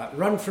do that?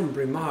 Run from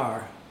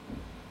Braemar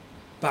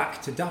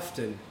back to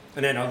Dufftown.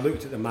 And then I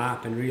looked at the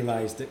map and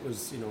realised it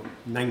was,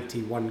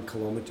 91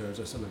 kilometres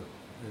or something.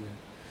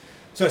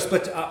 So I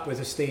split it up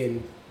with a stay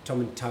in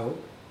Tomintoul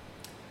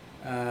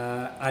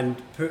and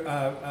put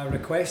a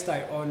request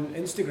out on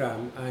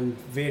Instagram and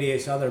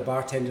various other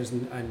bartenders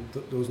and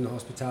those in the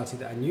hospitality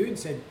that I knew, and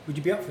said, would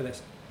you be up for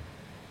this?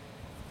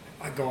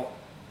 I got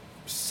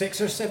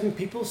 6 or 7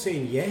 people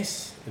saying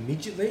yes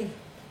immediately.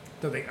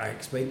 Don't think I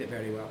explained it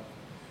very well.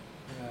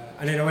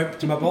 And then I went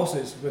to my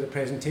bosses with a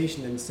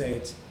presentation and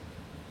said,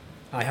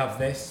 I have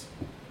this.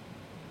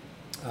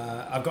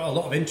 I've got a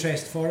lot of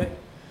interest for it,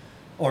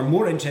 or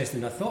more interest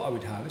than I thought I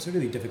would have. It's a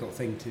really difficult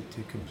thing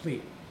to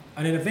complete.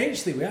 And then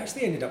eventually we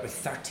actually ended up with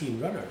 13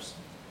 runners.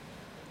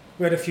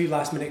 We had a few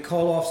last minute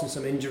call-offs and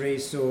some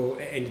injuries, so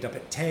it ended up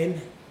at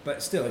 10.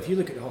 But still, if you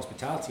look at the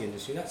hospitality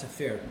industry, that's a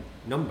fair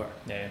number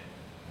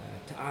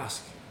to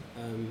ask.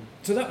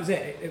 So that was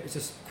it. It was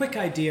a quick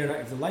idea out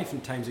of the life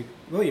and times of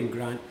William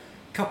Grant,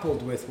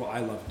 coupled with what I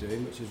love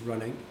doing, which is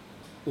running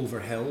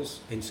over hills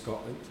in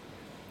Scotland.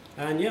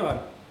 And my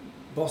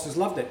bosses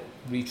loved it.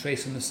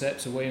 Retracing the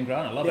steps of William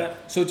Grant, I love it.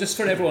 So just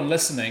for everyone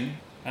listening,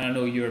 and I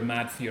know you're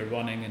mad for your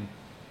running, and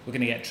we're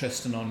going to get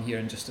Tristan on here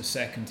in just a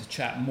second to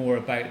chat more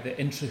about the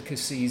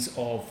intricacies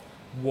of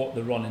what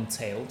the run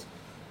entailed.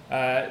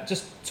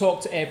 Just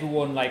talk to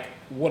everyone, like,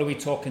 what are we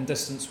talking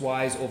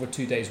distance-wise over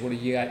 2 days? What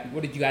did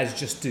you guys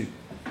just do?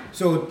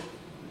 So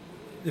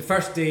the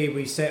first day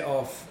we set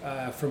off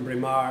from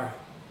Braemar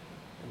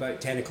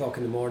about 10 o'clock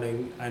in the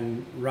morning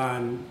and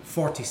ran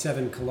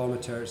 47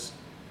 kilometres,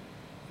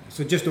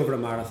 so just over a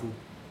marathon,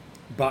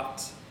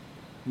 but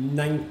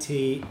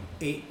 98%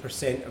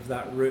 of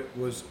that route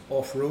was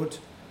off-road,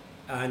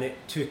 and it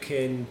took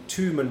in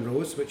 2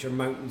 Munros, which are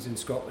mountains in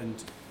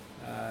Scotland,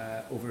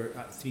 over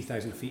at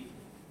 3,000 feet.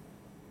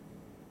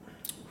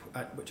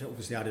 Which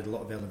obviously added a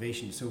lot of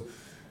elevation. So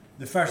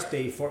the first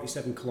day,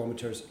 47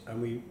 kilometres, and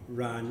we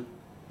ran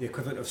the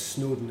equivalent of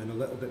Snowdon and a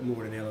little bit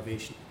more in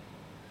elevation.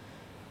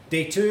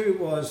 Day 2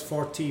 was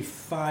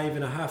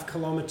 45.5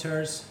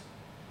 kilometres,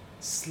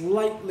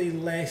 slightly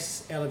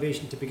less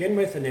elevation to begin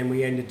with, and then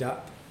we ended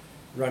up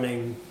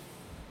running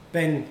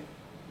Ben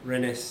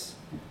Rinnis,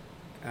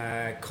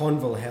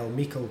 Conville Hill,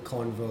 Meikle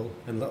Conville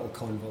and Little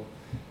Conville,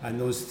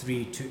 and those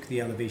 3 took the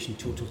elevation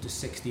total to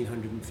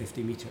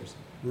 1,650 metres.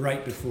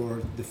 Right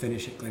before the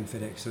finish at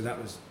Glenfiddich. So that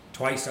was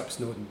twice up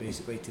Snowdon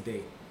basically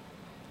today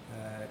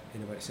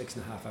in about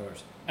 6.5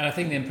 hours. And I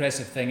think the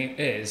impressive thing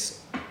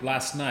is,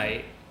 last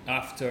night,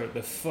 after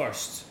the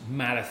first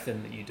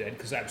marathon that you did,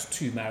 because that was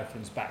 2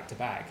 marathons back to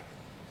back,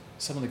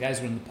 some of the guys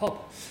were in the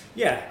pub.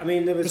 Yeah, I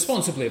mean, there was...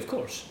 Responsibly, of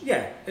course.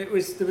 Yeah, there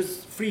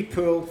was free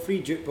pool,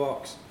 free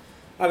jukebox.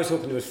 I was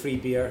hoping there was free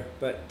beer,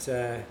 but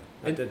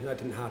that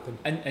didn't happen.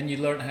 And you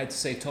learned how to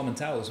say Tom and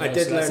Tal as well. I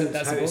did learn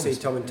how to say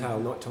Tom and Tal,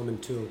 not Tom and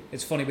Tool.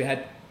 It's funny, we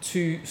had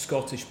 2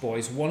 Scottish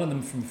boys, one of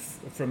them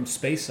from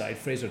Speyside,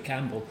 Fraser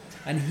Campbell,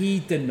 and he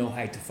didn't know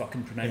how to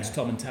fucking pronounce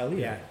Tom and Tal either.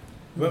 Yeah,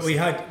 but we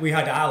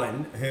had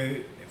Alan,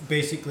 who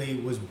basically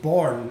was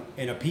born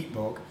in a peat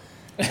bog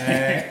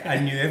I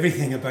knew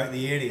everything about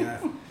the area.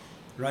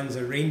 Runs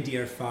a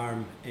reindeer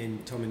farm in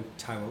Tom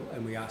Towel,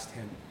 and we asked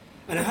him.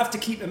 And I have to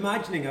keep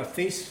imagining a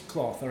face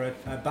cloth or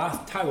a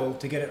bath towel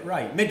to get it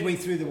right. Midway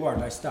through the word,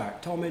 I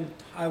start. Tom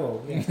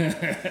Towel.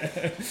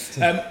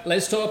 Yeah.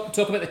 Let's talk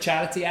about the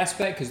charity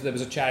aspect, because there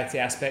was a charity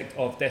aspect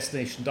of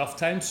Destination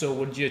Dufftown. So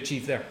what did you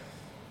achieve there?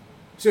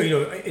 So, you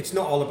know, it's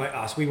not all about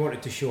us. We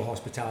wanted to show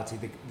hospitality.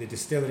 The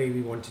distillery,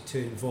 we wanted to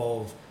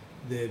involve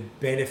the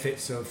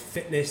benefits of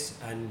fitness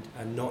and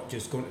not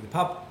just going to the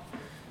pub.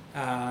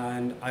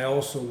 And I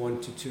also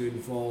wanted to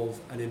involve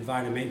an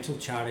environmental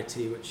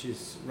charity which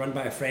is run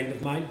by a friend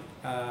of mine,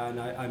 and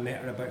I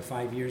met her about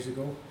 5 years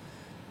ago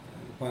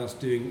whilst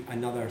doing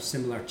another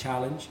similar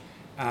challenge.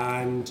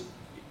 And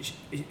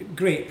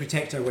great,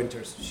 Protect Our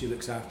Winters she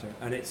looks after,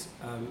 and it's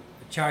a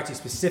charity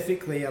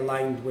specifically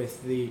aligned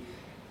with the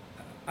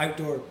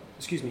outdoor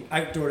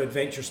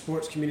adventure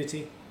sports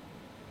community,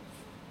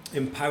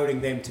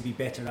 empowering them to be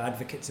better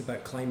advocates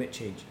about climate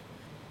change.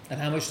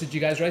 And how much did you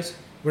guys raise?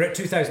 We're at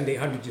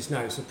 2,800 just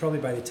now, so probably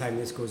by the time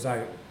this goes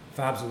out,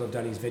 Fabs will have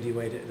done his video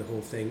edit of the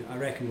whole thing. I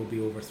reckon we'll be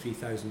over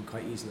 3,000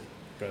 quite easily.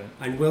 Brilliant.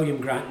 And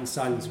William Grant and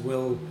Sons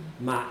will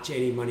match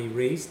any money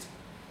raised,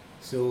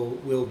 so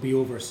we'll be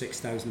over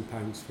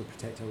 £6,000 for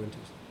Protect Our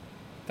Winters.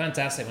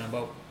 Fantastic, man.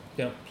 Well,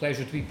 you know,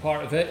 pleasure to be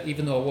part of it,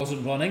 even though I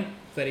wasn't running.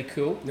 Very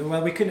cool. No,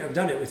 well, we couldn't have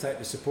done it without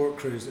the support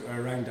crews that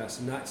are around us,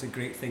 and that's a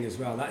great thing as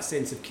well. That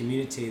sense of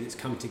community that's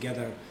come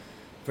together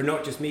for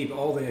not just me, but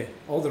all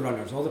the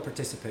runners, all the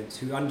participants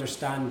who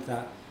understand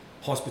that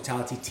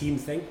hospitality team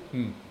thing.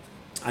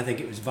 I think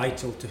it was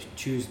vital to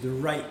choose the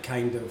right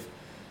kind of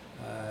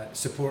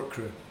support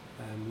crew.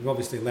 We've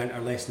obviously learnt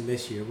our lesson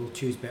this year. We'll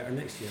choose better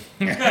next year.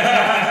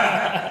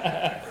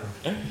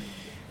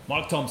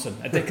 Mark Thompson,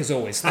 a dick as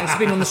always. Thanks for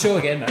being on the show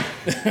again, man.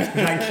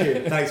 Thank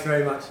you. Thanks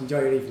very much. Enjoy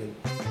your evening.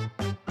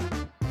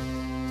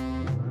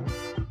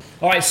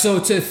 All right, so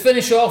to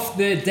finish off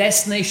the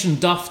Destination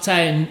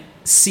Dufftown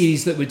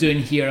series that we're doing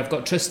here, I've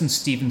got Tristan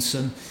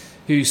Stevenson,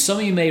 who some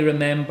of you may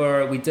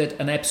remember we did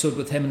an episode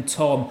with him and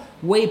Tom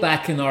way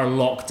back in our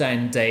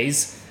lockdown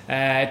days.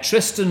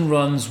 Tristan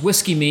runs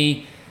Whisky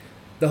Me,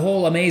 the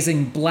whole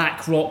amazing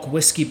Black Rock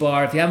whiskey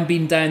bar. If you haven't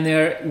been down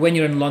there when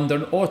you're in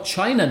London or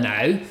China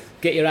now,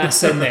 get your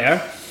ass in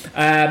there.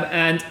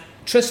 And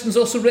Tristan's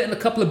also written a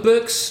couple of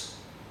books.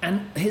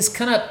 And his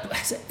kind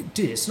of,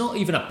 dude, it's not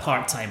even a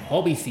part-time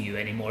hobby for you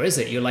anymore, is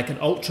it? You're like an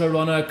ultra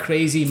runner,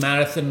 crazy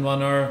marathon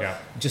runner,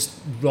 just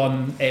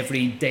run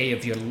every day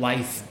of your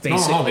life, basically.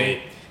 It's not a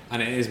hobby,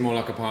 and it is more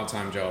like a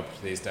part-time job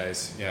these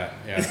days. Yeah.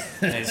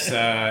 It's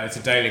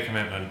a daily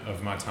commitment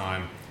of my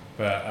time,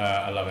 but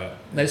I love it.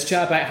 Let's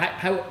chat about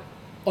how,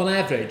 on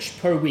average,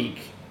 per week,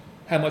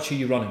 how much are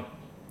you running?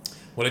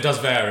 Well, it does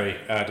vary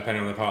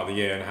depending on the part of the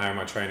year and how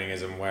my training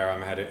is and where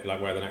I'm headed,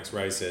 like where the next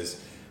race is.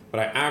 But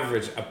I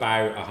average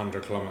about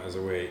 100 kilometres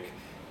a week,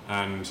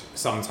 and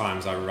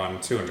sometimes I run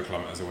 200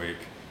 kilometres a week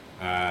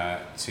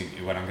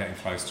when I'm getting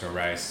close to a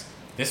race.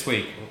 This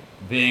week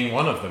being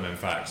one of them, in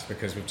fact,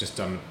 because we've just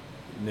done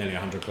nearly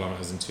 100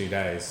 kilometres in 2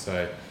 days.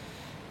 So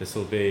this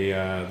will be,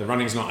 the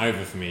running's not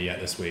over for me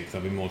yet this week.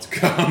 There'll be more to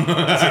come.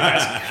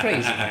 That's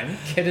crazy, man. Are you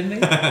kidding me?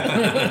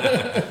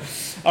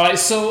 All right,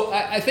 so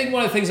I think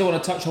one of the things I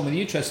want to touch on with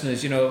you, Tristan,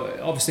 is, you know,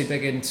 obviously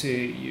big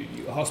into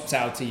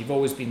hospitality. You've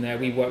always been there.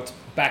 We worked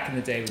back in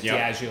the day with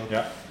Diageo.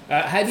 Yeah.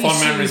 How do you Fond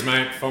memories,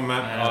 mate. Fond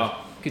memories.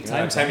 Good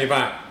times. Take me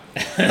back.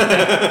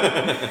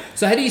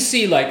 So how do you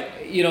see, like,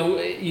 you know,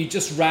 you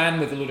just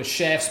ran with a load of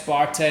chefs,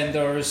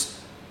 bartenders.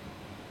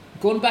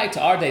 Going back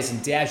to our days in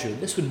Diageo,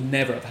 this would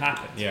never have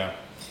happened. Yeah.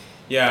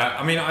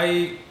 I mean,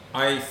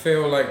 I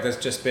feel like there's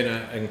just been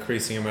an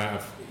increasing amount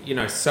of, you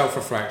know,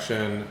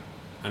 self-reflection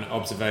and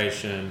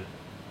observation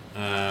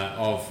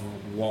of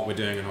what we're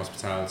doing in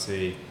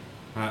hospitality,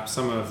 perhaps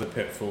some of the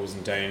pitfalls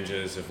and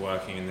dangers of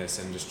working in this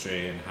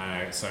industry, and how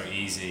it's so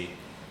easy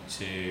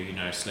to, you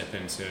know, slip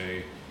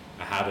into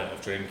a habit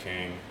of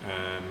drinking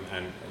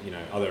and, you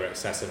know, other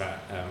excessive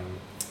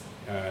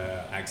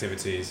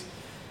activities.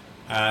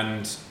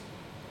 And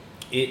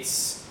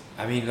it's,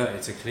 I mean, look,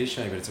 it's a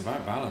cliche, but it's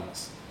about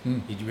balance.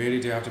 You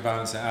really do have to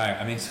balance it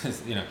out. I mean,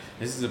 you know,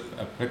 this is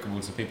applicable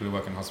to people who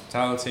work in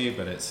hospitality,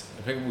 but it's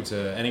applicable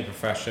to any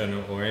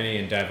profession or any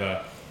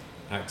endeavour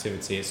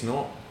activity. It's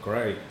not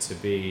great to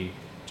be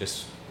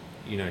just,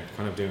 you know,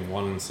 kind of doing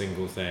one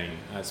single thing,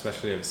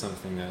 especially if it's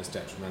something that's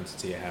detrimental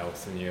to your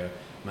health and your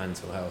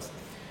mental health.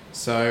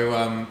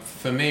 So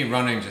for me,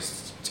 running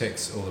just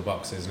ticks all the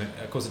boxes. And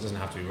of course, it doesn't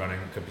have to be running.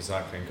 It could be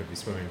cycling, could be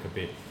swimming, could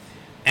be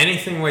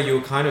anything where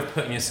you're kind of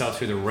putting yourself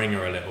through the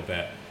ringer a little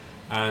bit.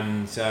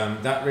 And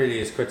that really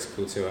is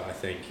critical to it, I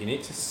think. You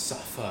need to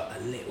suffer a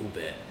little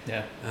bit.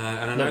 Yeah.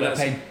 And I know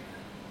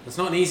that's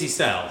not an easy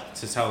sell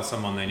to tell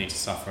someone they need to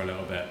suffer a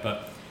little bit,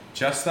 but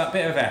just that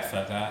bit of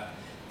effort,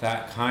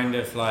 that kind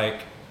of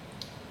like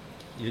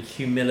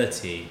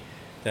humility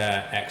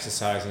that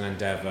exercise and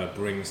endeavour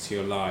brings to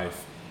your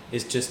life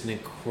is just an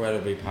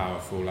incredibly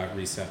powerful like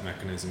reset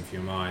mechanism for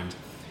your mind.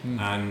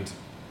 And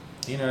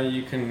you know,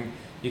 you can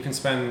you can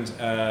spend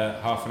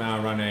half an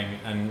hour running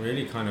and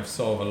really kind of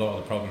solve a lot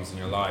of the problems in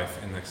your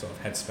life in the sort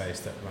of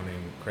headspace that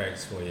running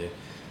creates for you.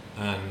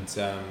 And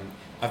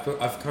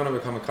I've kind of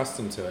become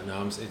accustomed to it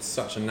now. It's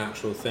such a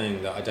natural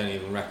thing that I don't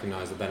even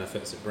recognise the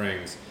benefits it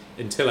brings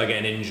until I get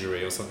an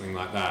injury or something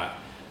like that.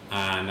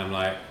 And I'm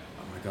like,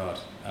 oh my God,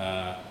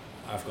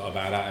 I've got a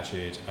bad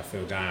attitude. I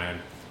feel down,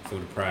 I feel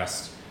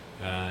depressed.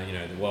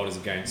 The world is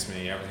against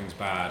me, everything's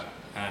bad.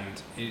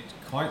 And it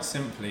quite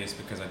simply is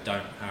because I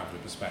don't have the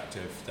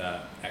perspective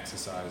that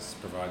exercise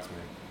provides me.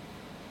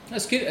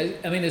 That's good.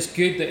 I mean, it's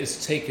good that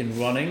it's taken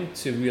running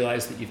to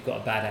realise that you've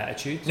got a bad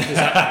attitude.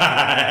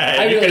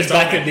 I realised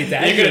back in the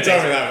day. You could have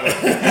told me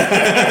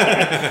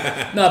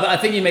that. No, but I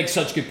think you make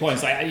such good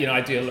points. Like,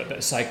 I do a little bit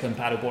of cycling,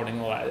 paddleboarding,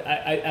 all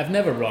that. I've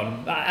never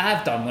run. I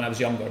have done when I was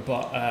younger,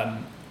 but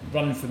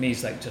running for me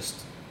is like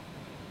just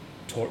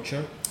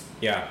torture.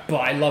 Yeah. But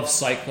I love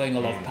cycling,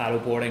 I love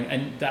paddleboarding,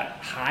 and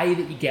that high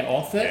that you get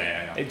off it,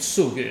 it's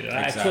so good.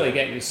 Exactly. I totally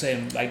get you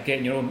saying, like,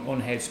 getting your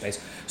own headspace.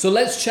 So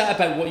let's chat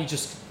about what you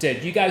just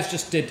did. You guys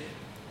just did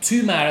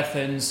 2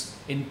 marathons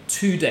in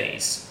 2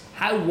 days.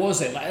 How was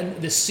it? Like, and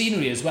the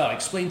scenery as well.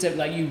 Explain to it,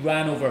 like, you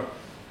ran over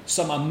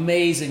some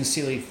amazing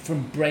scenery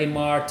from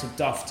Braemar to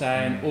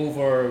Dufftown,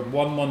 over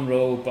one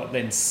Munro, but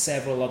then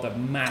several other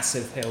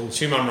massive hills.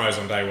 2 Munros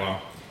on day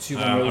one.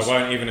 I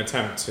won't even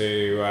attempt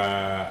to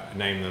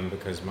name them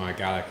because my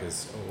Gaelic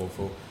is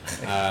awful,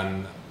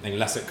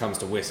 unless it comes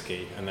to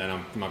whiskey, and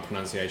then my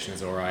pronunciation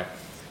is all right.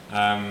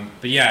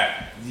 But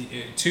yeah,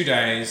 2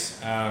 days,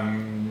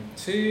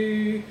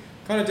 2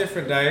 kind of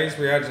different days.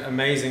 We had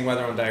amazing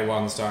weather on day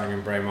one, starting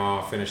in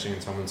Braemar, finishing in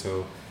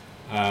Tomintoul.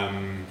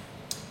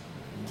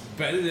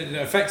 But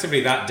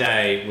effectively that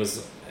day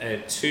was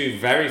 2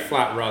 very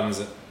flat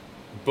runs,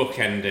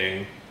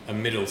 bookending a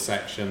middle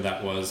section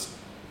that was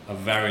a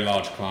very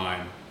large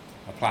climb,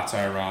 a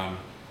plateau run,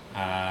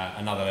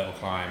 another little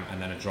climb, and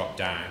then a drop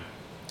down.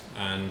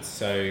 And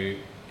so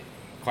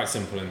quite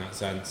simple in that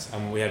sense.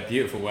 And we had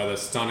beautiful weather,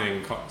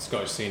 stunning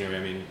Scottish scenery. I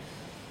mean,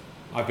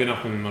 I've been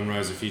up in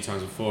Munros a few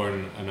times before,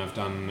 and I've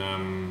done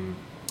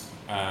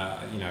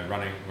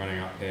running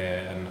up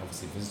here, and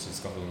obviously visited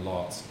Scotland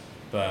lots.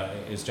 But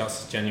it's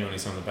just genuinely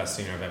some of the best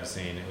scenery I've ever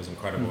seen. It was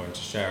incredible, and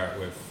to share it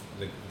with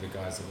the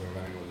guys that we were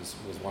running with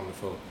was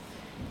wonderful.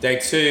 Day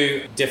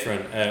 2,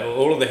 different.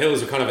 All of the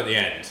hills were kind of at the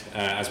end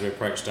as we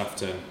approached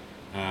Dufftown,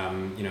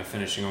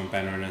 finishing on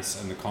Benrinnes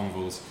and the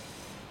Convals.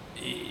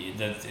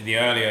 The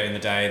earlier in the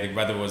day, the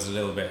weather was a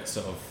little bit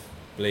sort of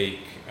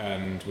bleak,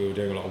 and we were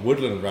doing a lot of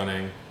woodland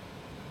running,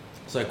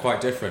 so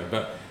quite different.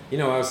 But,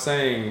 I was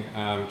saying,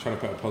 trying to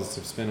put a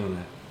positive spin on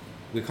it,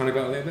 we kind of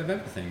got a little bit of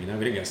everything, we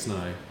didn't get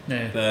snow.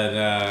 No. But,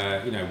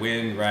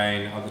 wind,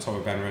 rain, at the top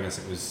of Benrinnes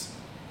it was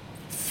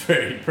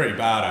pretty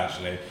bad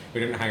actually.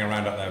 We didn't hang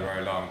around up there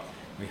very long.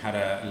 We had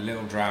a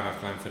little dram of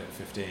Glenfiddich at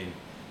 15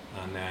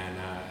 and then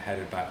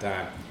headed back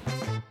down.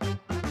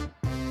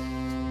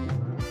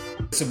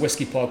 It's a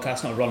whiskey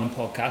podcast, not a running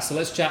podcast. So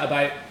let's chat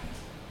about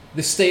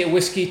the state of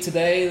whiskey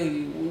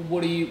today.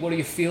 What are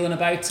you feeling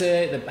about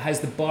it? How's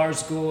the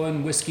bars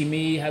going? Whisky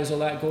Me, how's all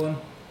that going?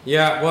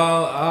 Yeah,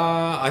 well,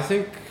 I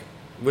think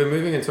we're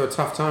moving into a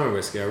tough time of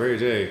whiskey. I really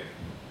do.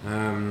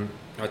 I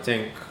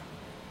think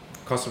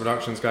cost of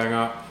production's going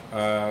up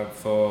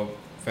for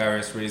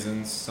various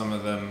reasons. Some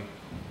of them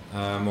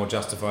more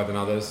justified than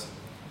others.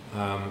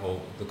 Or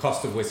the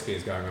cost of whiskey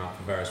is going up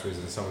for various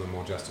reasons. Some of them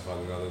more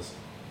justified than others.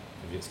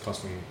 If it's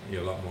costing you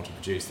a lot more to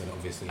produce, then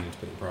obviously you need to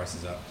put your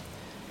prices up.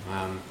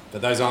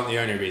 But those aren't the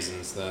only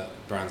reasons that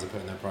brands are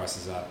putting their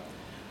prices up.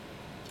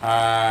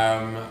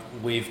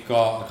 We've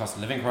got a cost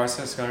of living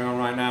crisis going on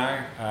right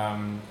now.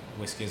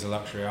 Whiskey is a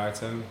luxury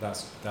item.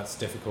 That's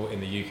difficult in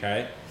the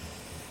UK.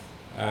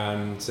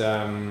 And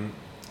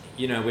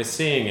we're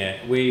seeing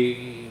it.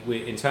 We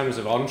in terms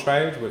of on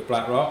trade with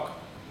Black Rock,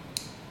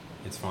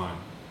 it's fine.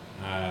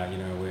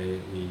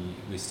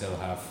 We still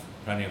have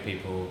plenty of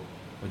people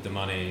with the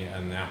money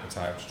and the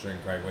appetite to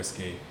drink great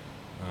whiskey,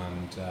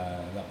 and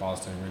that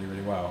bar's doing really,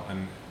 really well.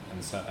 And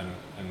in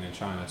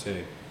China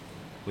too.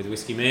 With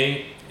Whisky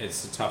Me,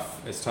 it's tough.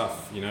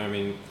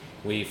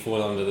 We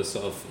fall under the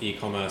sort of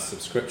e-commerce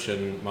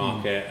subscription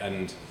market,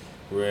 and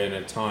we're in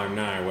a time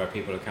now where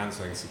people are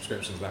cancelling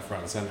subscriptions left,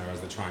 right, and centre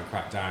as they try and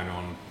crack down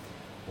on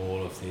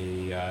all of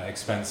the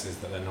expenses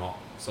that they're not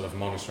sort of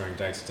monitoring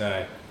day to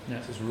day.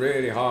 Yeah. So it's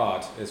really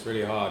hard.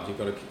 You've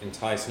got to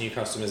entice new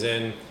customers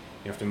in.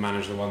 You have to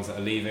manage the ones that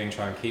are leaving,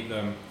 try and keep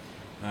them.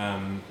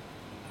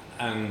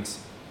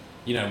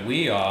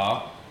 We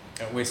are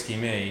at Whisky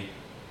Me,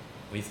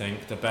 we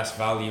think, the best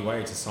value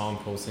way to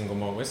sample single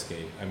malt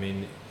whiskey. I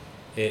mean,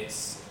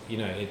 it's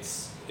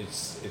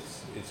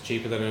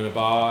cheaper than in a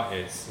bar.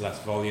 It's less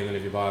volume than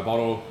if you buy a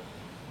bottle.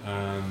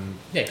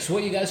 So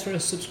what are you guys for a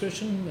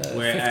subscription?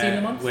 We're 15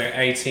 a month? We're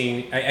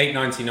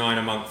 $8.99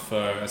 a month for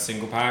a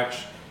single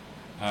pouch,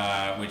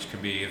 which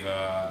can be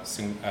either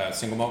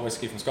single malt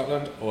whiskey from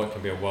Scotland, or it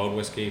can be a world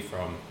whiskey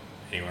from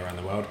anywhere around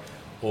the world.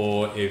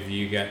 Or if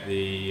you get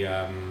the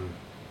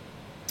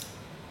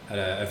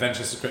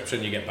adventure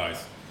subscription, you get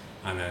both,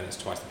 and then it's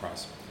twice the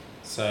price.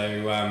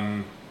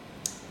 So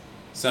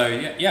So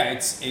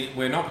it's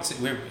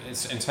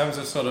in terms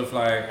of sort of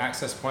like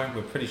access point,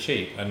 we're pretty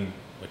cheap, and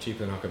we're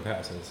cheaper than our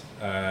competitors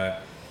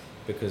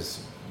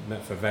because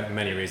for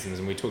many reasons,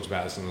 and we talked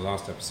about this in the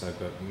last episode,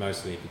 but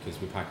mostly because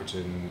we package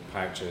in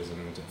pouches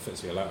and it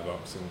fits your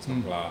letterbox and it's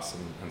not glass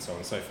and so on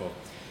and so forth.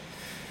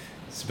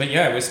 So, but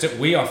yeah,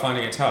 we are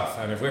finding it tough,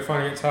 and if we're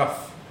finding it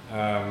tough,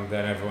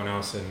 then everyone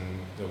else in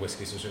the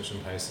whiskey subscription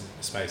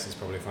space is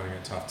probably finding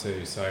it tough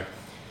too. So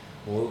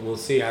we'll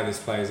see how this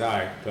plays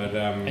out. But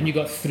and you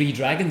got 3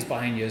 dragons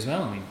behind you as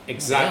well. I mean,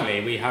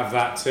 exactly, we have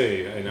that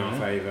too in our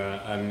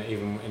favour, and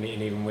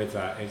even with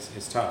that,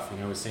 it's tough.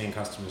 We're seeing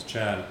customers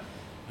churn.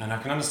 And I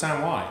can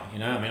understand why,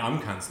 I mean, I'm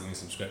cancelling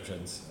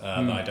subscriptions that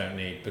I don't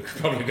need,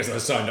 probably because I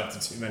signed up to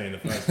too many in the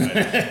first place.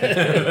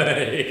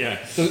 Yeah.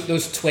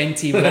 Those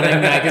 20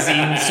 running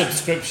magazine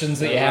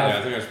subscriptions that you have. Yeah,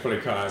 I think I should probably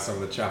cut out some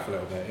of the chaff a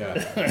little bit,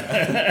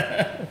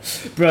 yeah.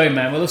 Brilliant,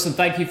 man. Well, listen,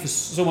 thank you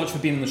so much for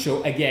being on the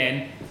show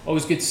again.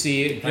 Always good to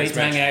see you. Great Thanks,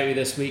 to hang Mitch. out with you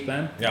this week,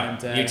 man. Yeah,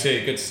 and, you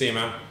too. Good to see you,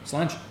 man.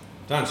 Slange.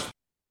 Thanks.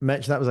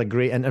 Mitch, that was a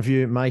great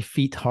interview. My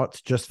feet hurt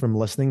just from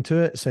listening to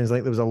it. Sounds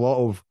like there was a lot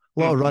of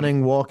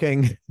running,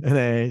 walking,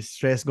 and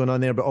stress going on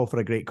there, but all for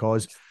a great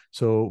cause.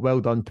 So well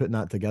done putting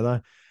that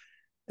together.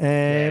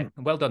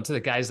 Well done to the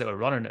guys that were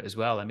running it as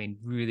well. I mean,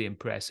 really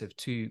impressive.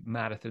 2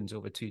 marathons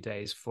over 2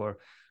 days for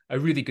a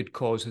really good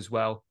cause as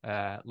well.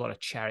 A lot of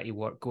charity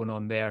work going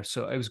on there.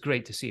 So it was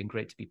great to see and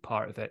great to be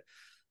part of it.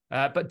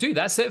 But dude,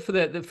 that's it for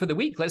the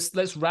week.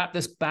 Let's wrap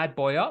this bad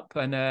boy up.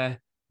 And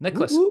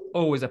Nicholas,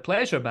 always a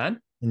pleasure,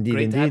 man.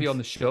 Indeed, to have you on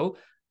the show.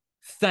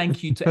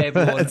 Thank you to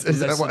everyone.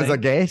 Is a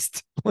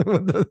guest?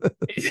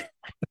 It's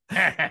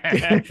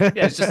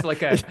just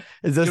like a.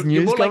 Is this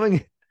news coming?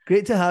 Like,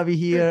 great to have you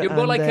here. You're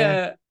more like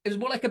it was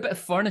more like a bit of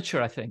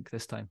furniture, I think,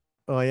 this time.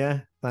 Oh yeah,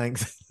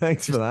 thanks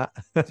for that.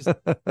 Just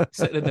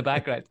sitting in the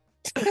background.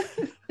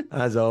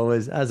 As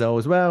always.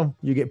 Well,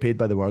 you get paid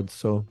by the word,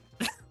 so.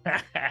 All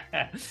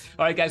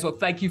right, guys. Well,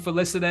 thank you for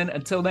listening.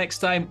 Until next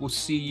time, we'll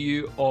see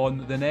you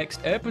on the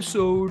next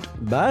episode.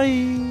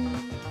 Bye.